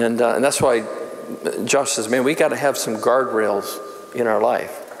 And that's why Josh says, man, we got to have some guardrails in our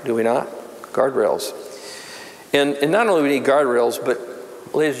life. Do we not? Guardrails. And not only do we need guardrails, but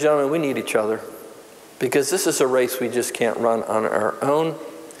ladies and gentlemen, we need each other. Because this is a race we just can't run on our own.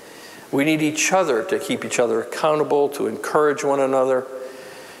 We need each other to keep each other accountable, to encourage one another.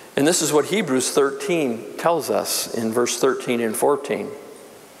 And this is what Hebrews 13 tells us in verse 13 and 14.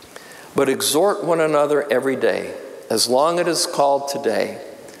 But exhort one another every day, as long as it is called today,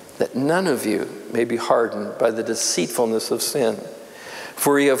 that none of you may be hardened by the deceitfulness of sin.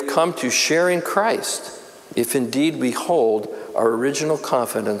 For ye have come to share in Christ, if indeed we hold our original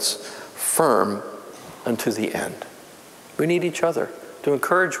confidence firm unto the end. We need each other to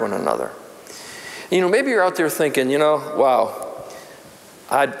encourage one another. You know, maybe you're out there thinking, wow,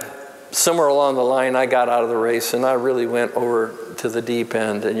 somewhere along the line I got out of the race and I really went over to the deep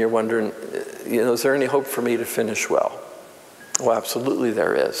end, and you're wondering, is there any hope for me to finish well? Well, absolutely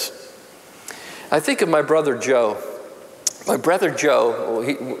there is. I think of my brother Joe. My brother Joe,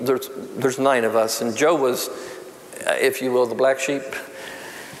 there's 9 of us, and Joe was, if you will, the black sheep.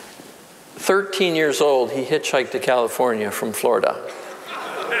 13 years old, he hitchhiked to California from Florida.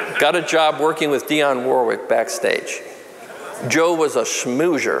 Got a job working with Dionne Warwick backstage. Joe was a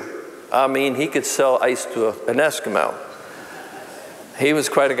schmoozer. I mean, he could sell ice to an Eskimo. He was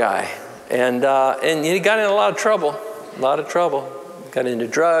quite a guy. And he got in a lot of trouble. Got into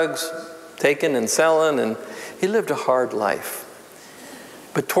drugs, taking and selling, and he lived a hard life.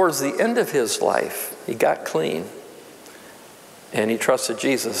 But towards the end of his life, he got clean. And he trusted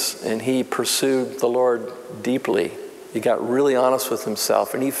Jesus, and he pursued the Lord deeply. He got really honest with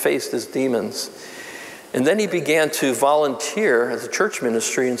himself, and he faced his demons. And then he began to volunteer as a church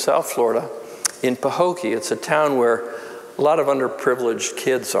ministry in South Florida, in Pahokee. It's a town where a lot of underprivileged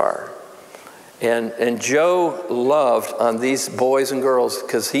kids are. And Joe loved on these boys and girls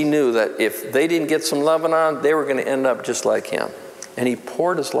because he knew that if they didn't get some loving on, they were going to end up just like him. And he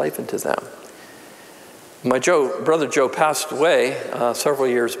poured his life into them. My brother Joe passed away several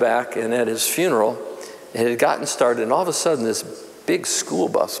years back, and at his funeral, it had gotten started, and all of a sudden this big school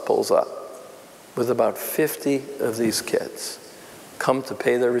bus pulls up with about 50 of these kids come to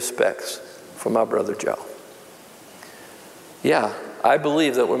pay their respects for my brother Joe. Yeah, I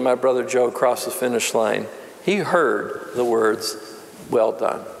believe that when my brother Joe crossed the finish line, he heard the words, well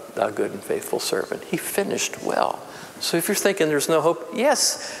done, thou good and faithful servant. He finished well. So if you're thinking there's no hope,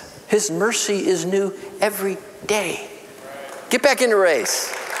 yes, his mercy is new every day. Get back in the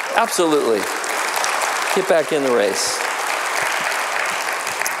race. Absolutely. Get back in the race.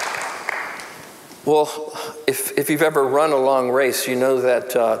 Well, if you've ever run a long race, you know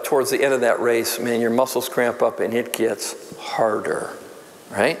that towards the end of that race, man, your muscles cramp up and it gets harder,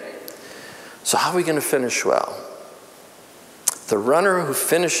 right? So how are we going to finish well? The runner who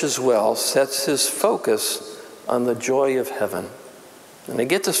finishes well sets his focus on the joy of heaven. And I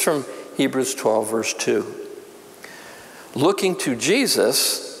get this from Hebrews 12, verse 2. Looking to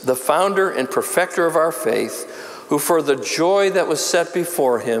Jesus, the founder and perfecter of our faith, who for the joy that was set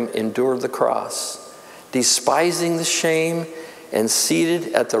before him endured the cross, despising the shame, and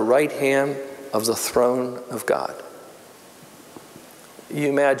seated at the right hand of the throne of God. You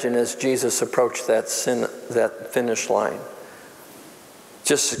imagine as Jesus approached that finish line,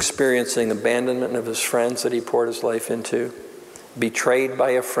 just experiencing abandonment of his friends that he poured his life into, betrayed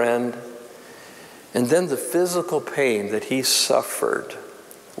by a friend, and then the physical pain that he suffered.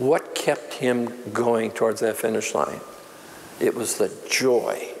 What kept him going towards that finish line? It was the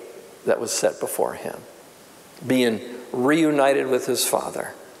joy that was set before him, being reunited with his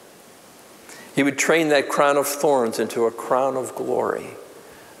Father. He would train that crown of thorns into a crown of glory,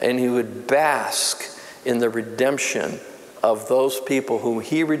 and he would bask in the redemption of those people whom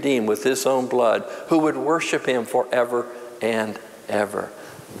he redeemed with his own blood, who would worship him forever and ever.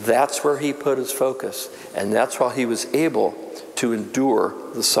 That's where he put his focus, and that's why he was able to endure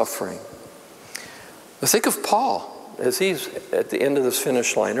the suffering. But think of Paul as he's at the end of this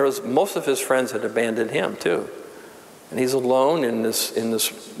finish line. Most of his friends had abandoned him too, and he's alone in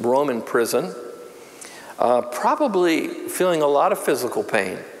this Roman prison, probably feeling a lot of physical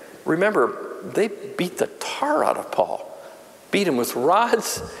pain. Remember, they beat the tar out of Paul, beat him with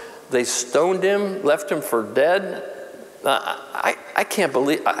rods. They stoned him, left him for dead. I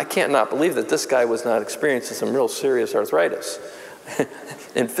can't not believe that this guy was not experiencing some real serious arthritis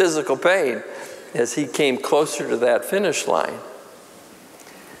and physical pain as he came closer to that finish line.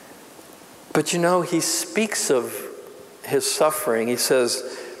 But you know, he speaks of his suffering. He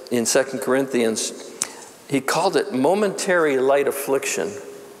says in 2 Corinthians, he called it momentary light affliction.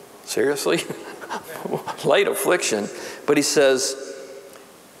 Seriously? Light affliction. But he says,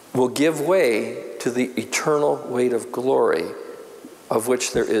 will give way to the eternal weight of glory, of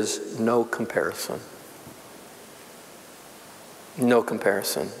which there is no comparison. No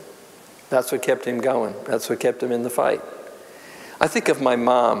comparison. That's what kept him going. That's what kept him in the fight. I think of my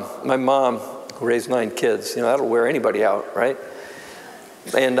mom. My mom, who raised 9 kids, you know, that'll wear anybody out, right?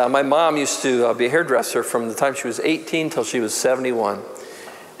 And my mom used to be a hairdresser from the time she was 18 till she was 71.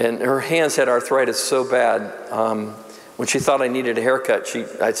 And her hands had arthritis so bad, when she thought I needed a haircut,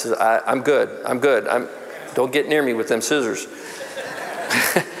 I said, I'm good. Don't get near me with them scissors.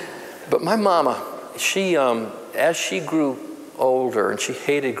 But my mama, she, as she grew older, and she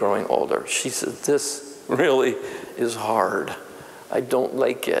hated growing older, she said, this really is hard. I don't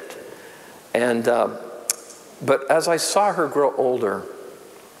like it. And, but as I saw her grow older,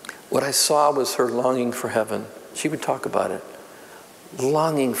 what I saw was her longing for heaven. She would talk about it.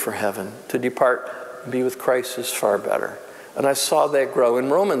 Longing for heaven, to depart and be with Christ is far better. And I saw that grow. In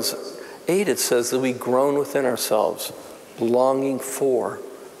Romans 8, it says that we groan within ourselves, longing for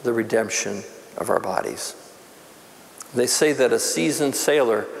the redemption of our bodies. They say that a seasoned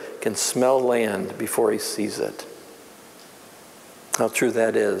sailor can smell land before he sees it. How true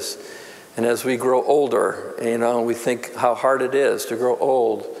that is. And as we grow older, you know, we think how hard it is to grow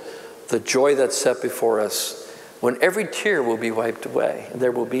old, the joy that's set before us, when every tear will be wiped away, and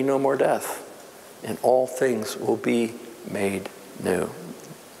there will be no more death, and all things will be made new.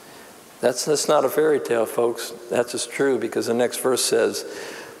 That's not a fairy tale, folks. That's just true, because the next verse says,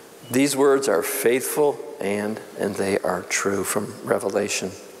 these words are faithful and they are true, from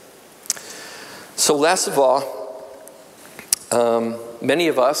Revelation. So last of all, many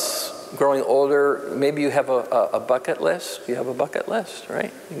of us growing older, maybe you have a bucket list. You have a bucket list,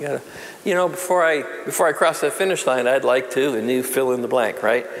 right? You gotta, you know, before I cross that finish line, I'd like to, and you fill in the blank,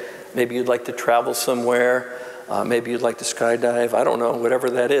 right? Maybe you'd like to travel somewhere. Maybe you'd like to skydive. I don't know, whatever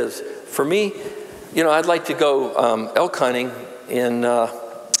that is. For me, you know, I'd like to go elk hunting in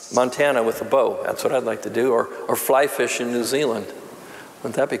Montana with a bow. That's what I'd like to do, or fly fish in New Zealand.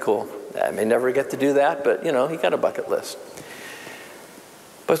 Wouldn't that be cool? I may never get to do that, but you know, you got a bucket list.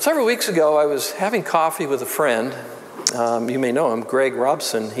 But several weeks ago, I was having coffee with a friend. You may know him, Greg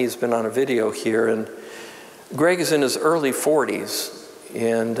Robson. He's been on a video here, and Greg is in his early 40s,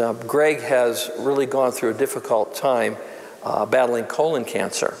 and Greg has really gone through a difficult time battling colon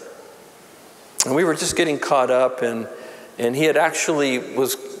cancer. And we were just getting caught up, and he had actually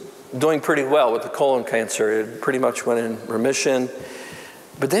was doing pretty well with the colon cancer. It pretty much went in remission.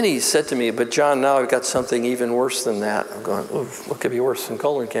 But then he said to me, but John, now I've got something even worse than that. I'm going, oof, what could be worse than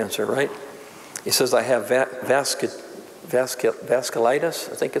colon cancer, right? He says, I have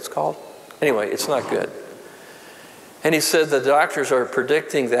vasculitis, I think it's called. Anyway, it's not good. And he said the doctors are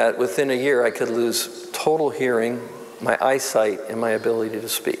predicting that within a year I could lose total hearing, my eyesight, and my ability to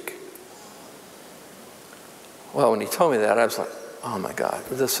speak. Well, when he told me that, I was like, oh my God.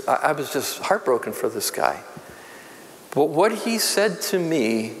 I was just heartbroken for this guy. But what he said to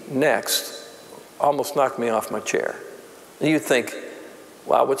me next almost knocked me off my chair. And you think,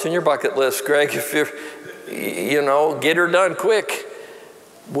 wow, what's in your bucket list, Greg? If you're, get her done quick.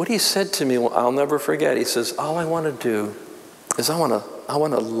 What he said to me, I'll never forget. He says, all I want to do is I want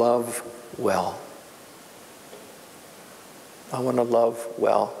to love well. I want to love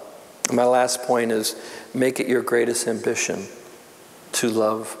well. And my last point is, make it your greatest ambition to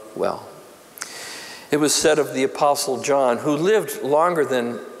love well. It was said of the Apostle John, who lived longer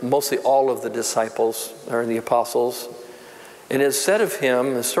than mostly all of the disciples or the apostles. And it's said of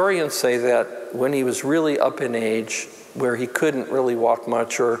him, historians say that when he was really up in age, where he couldn't really walk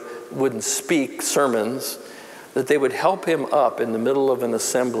much or wouldn't speak sermons, that they would help him up in the middle of an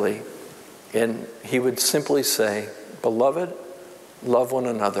assembly, and he would simply say, beloved, love one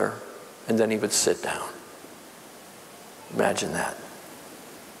another, and then he would sit down. Imagine that.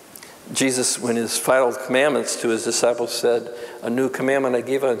 Jesus, when his final commandments to his disciples said, a new commandment I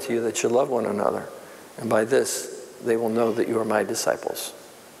give unto you, that you love one another, and by this they will know that you are my disciples.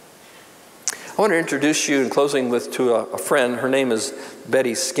 I want to introduce you in closing to a friend. Her name is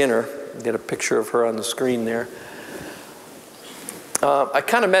Betty Skinner. You get a picture of her on the screen there. I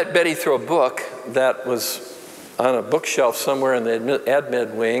kind of met Betty through a book that was on a bookshelf somewhere in the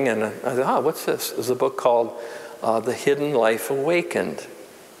AdMed wing, and I thought, what's this? It was a book called The Hidden Life Awakened.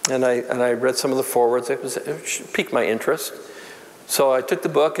 And I read some of the forwards. It piqued my interest. So I took the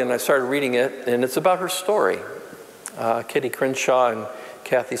book and I started reading it, and it's about her story. Kitty Crenshaw and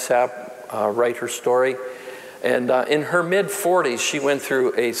Kathy Sapp write her story. And in her mid-40s, she went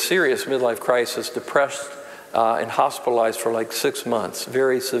through a serious midlife crisis, depressed and hospitalized for like 6 months,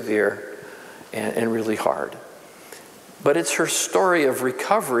 very severe and really hard. But it's her story of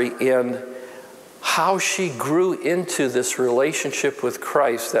recovery and how she grew into this relationship with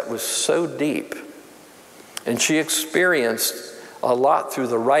Christ that was so deep. And she experienced a lot through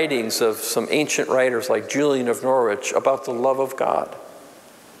the writings of some ancient writers like Julian of Norwich about the love of God.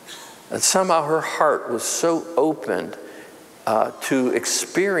 And somehow her heart was so opened to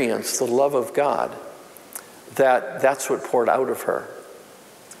experience the love of God that's what poured out of her.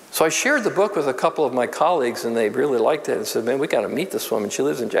 So I shared the book with a couple of my colleagues, and they really liked it and said, man, we got to meet this woman. She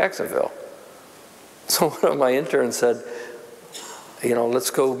lives in Jacksonville. So one of my interns said, let's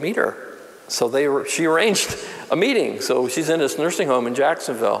go meet her. So she arranged a meeting. So she's in this nursing home in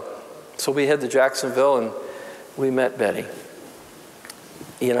Jacksonville. So we head to Jacksonville, and we met Betty.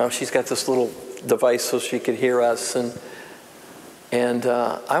 She's got this little device so she could hear us. And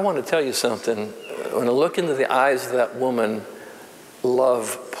I want to tell you something. When I look into the eyes of that woman,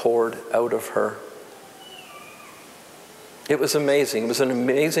 love poured out of her. It was amazing. It was an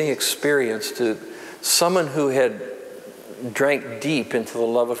amazing experience to someone who had drank deep into the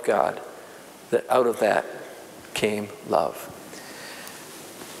love of God, that out of that came love.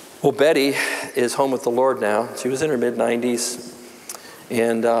 Well, Betty is home with the Lord now. She was in her mid-90s,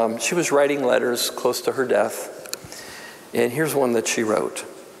 and she was writing letters close to her death. And here's one that she wrote.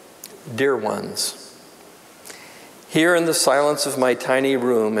 Dear ones, here in the silence of my tiny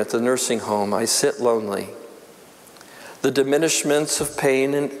room at the nursing home, I sit lonely. The diminishments of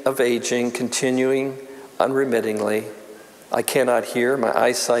pain and of aging continuing unremittingly. I cannot hear, my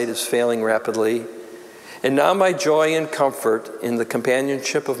eyesight is failing rapidly. And now my joy and comfort in the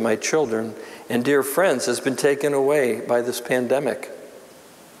companionship of my children and dear friends has been taken away by this pandemic.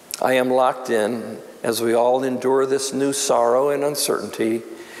 I am locked in as we all endure this new sorrow and uncertainty,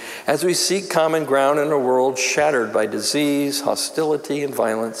 as we seek common ground in a world shattered by disease, hostility, and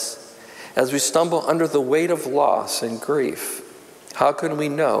violence. As we stumble under the weight of loss and grief, how can we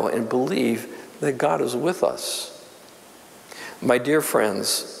know and believe that God is with us? My dear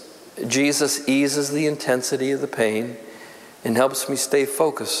friends, Jesus eases the intensity of the pain and helps me stay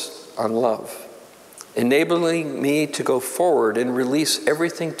focused on love, enabling me to go forward and release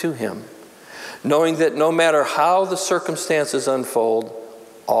everything to Him, knowing that no matter how the circumstances unfold,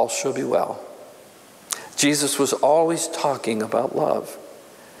 all shall be well. Jesus was always talking about love.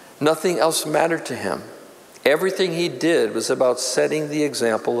 Nothing else mattered to Him. Everything He did was about setting the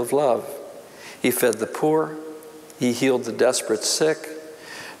example of love. He fed the poor. He healed the desperate sick,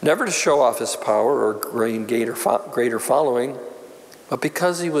 never to show off His power or gain greater following, but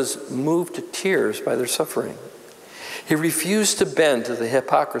because He was moved to tears by their suffering. He refused to bend to the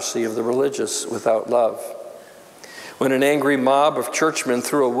hypocrisy of the religious without love. When an angry mob of churchmen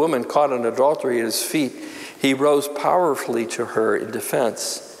threw a woman caught in adultery at his feet, he rose powerfully to her in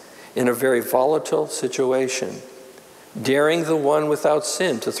defense in a very volatile situation, daring the one without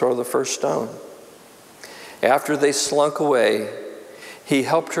sin to throw the first stone. After they slunk away, he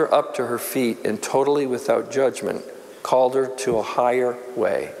helped her up to her feet and totally without judgment called her to a higher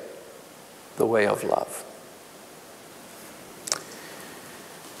way, the way of love.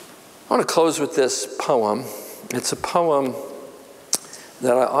 I want to close with this poem. It's a poem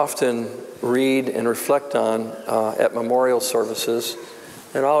that I often read and reflect on at memorial services.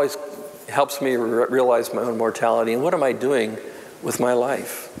 It always helps me realize my own mortality and what am I doing with my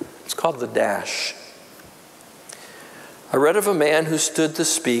life. It's called The Dash. I read of a man who stood to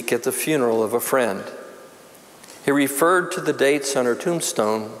speak at the funeral of a friend. He referred to the dates on her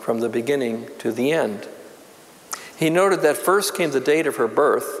tombstone from the beginning to the end. He noted that first came the date of her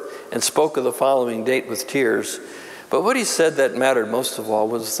birth and spoke of the following date with tears. But what he said that mattered most of all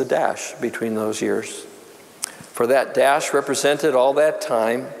was the dash between those years. For that dash represented all that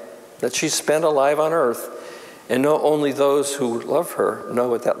time that she spent alive on earth, and know only those who love her know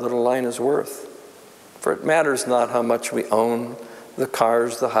what that little line is worth. For it matters not how much we own, the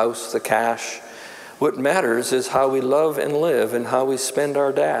cars, the house, the cash. What matters is how we love and live and how we spend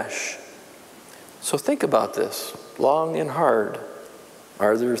our dash. So think about this long and hard.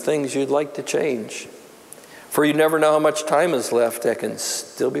 Are there things you'd like to change? For you never know how much time is left that can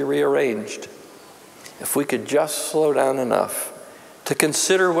still be rearranged. If we could just slow down enough to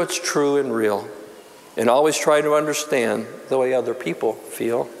consider what's true and real and always try to understand the way other people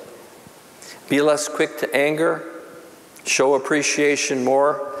feel. Be less quick to anger, show appreciation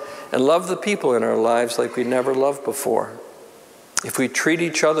more, and love the people in our lives like we never loved before. If we treat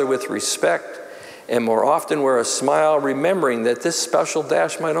each other with respect and more often wear a smile, remembering that this special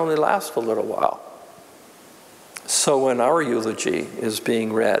dash might only last a little while. So when our eulogy is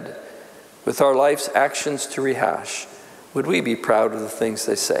being read, with our life's actions to rehash, would we be proud of the things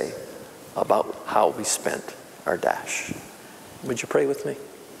they say about how we spent our dash? Would you pray with me?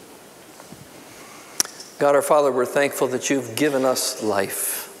 God our Father, we're thankful that you've given us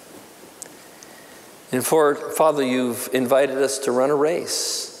life. And for Father, you've invited us to run a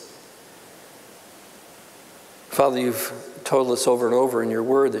race. Father, you've told us over and over in your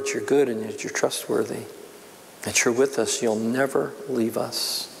word that you're good and that you're trustworthy, that you're with us, you'll never leave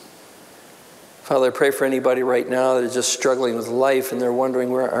us. Father, I pray for anybody right now that is just struggling with life and they're wondering,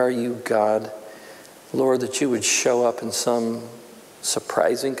 where are you, God? Lord, that you would show up in some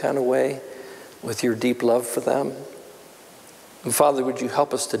surprising kind of way with your deep love for them. And Father, would you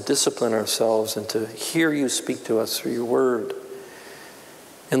help us to discipline ourselves and to hear you speak to us through your word.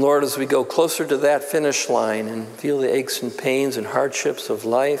 And Lord, as we go closer to that finish line and feel the aches and pains and hardships of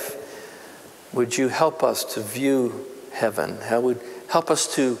life, would you help us to view heaven? Help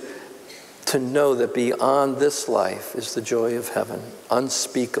us to know that beyond this life is the joy of heaven,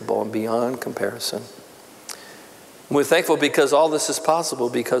 unspeakable and beyond comparison. And we're thankful because all this is possible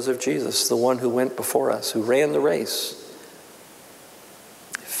because of Jesus, the one who went before us, who ran the race,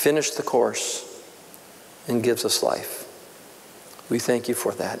 finished the course, and gives us life. We thank you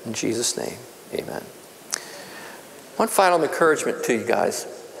for that. In Jesus' name, amen. One final encouragement to you guys.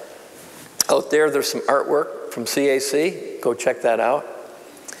 Out there's some artwork from CAC. Go check that out.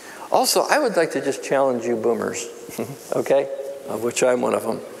 Also, I would like to just challenge you boomers, okay, of which I'm one of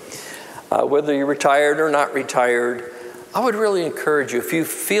them. Whether you're retired or not retired, I would really encourage you, if you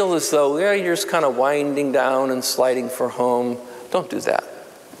feel as though you're just kind of winding down and sliding for home, don't do that.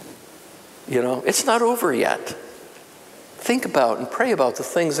 You know, it's not over yet. Think about and pray about the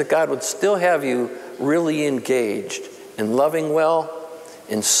things that God would still have you really engaged in loving well,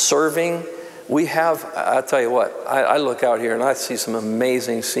 in serving. We have, I'll tell you what, I look out here and I see some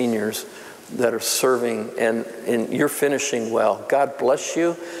amazing seniors that are serving and you're finishing well. God bless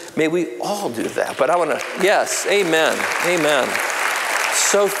you. May we all do that. But I want to, yes, amen, amen.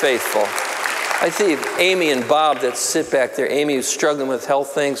 So faithful. I see Amy and Bob that sit back there. Amy is struggling with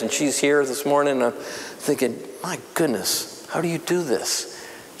health things and she's here this morning and I'm thinking, my goodness, how do you do this?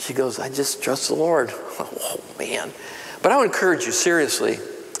 She goes, I just trust the Lord. Oh, man. But I would encourage you, seriously,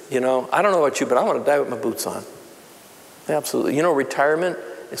 you know, I don't know about you, but I want to die with my boots on. Absolutely. You know, retirement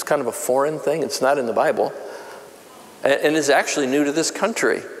is kind of a foreign thing. It's not in the Bible. And is actually new to this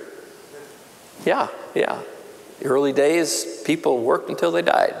country. Yeah. The early days, people worked until they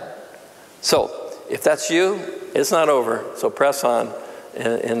died. So, if that's you, it's not over. So press on.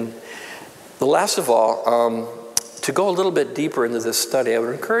 And the last of all, to go a little bit deeper into this study, I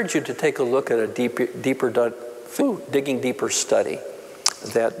would encourage you to take a look at a digging deeper study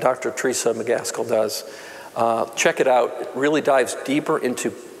that Dr. Teresa McGaskill does Check it out. It really dives deeper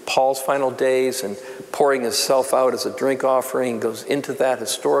into Paul's final days and pouring himself out as a drink offering, goes into that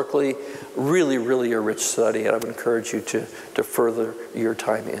historically. Really, really a rich study, and I would encourage you to further your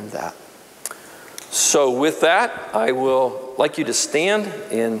time in that. So with that, I will like you to stand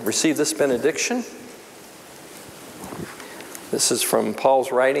and receive this benediction. This is from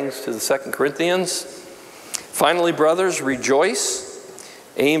Paul's writings to the 2 Corinthians. Finally, brothers, rejoice,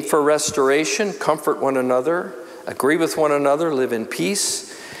 aim for restoration, comfort one another, agree with one another, live in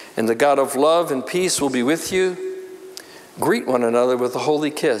peace, and the God of love and peace will be with you. Greet one another with a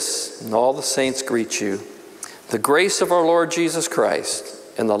holy kiss, and all the saints greet you. The grace of our Lord Jesus Christ,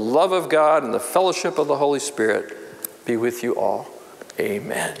 and the love of God, and the fellowship of the Holy Spirit be with you all.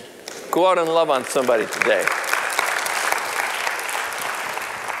 Amen. Go out and love on somebody today.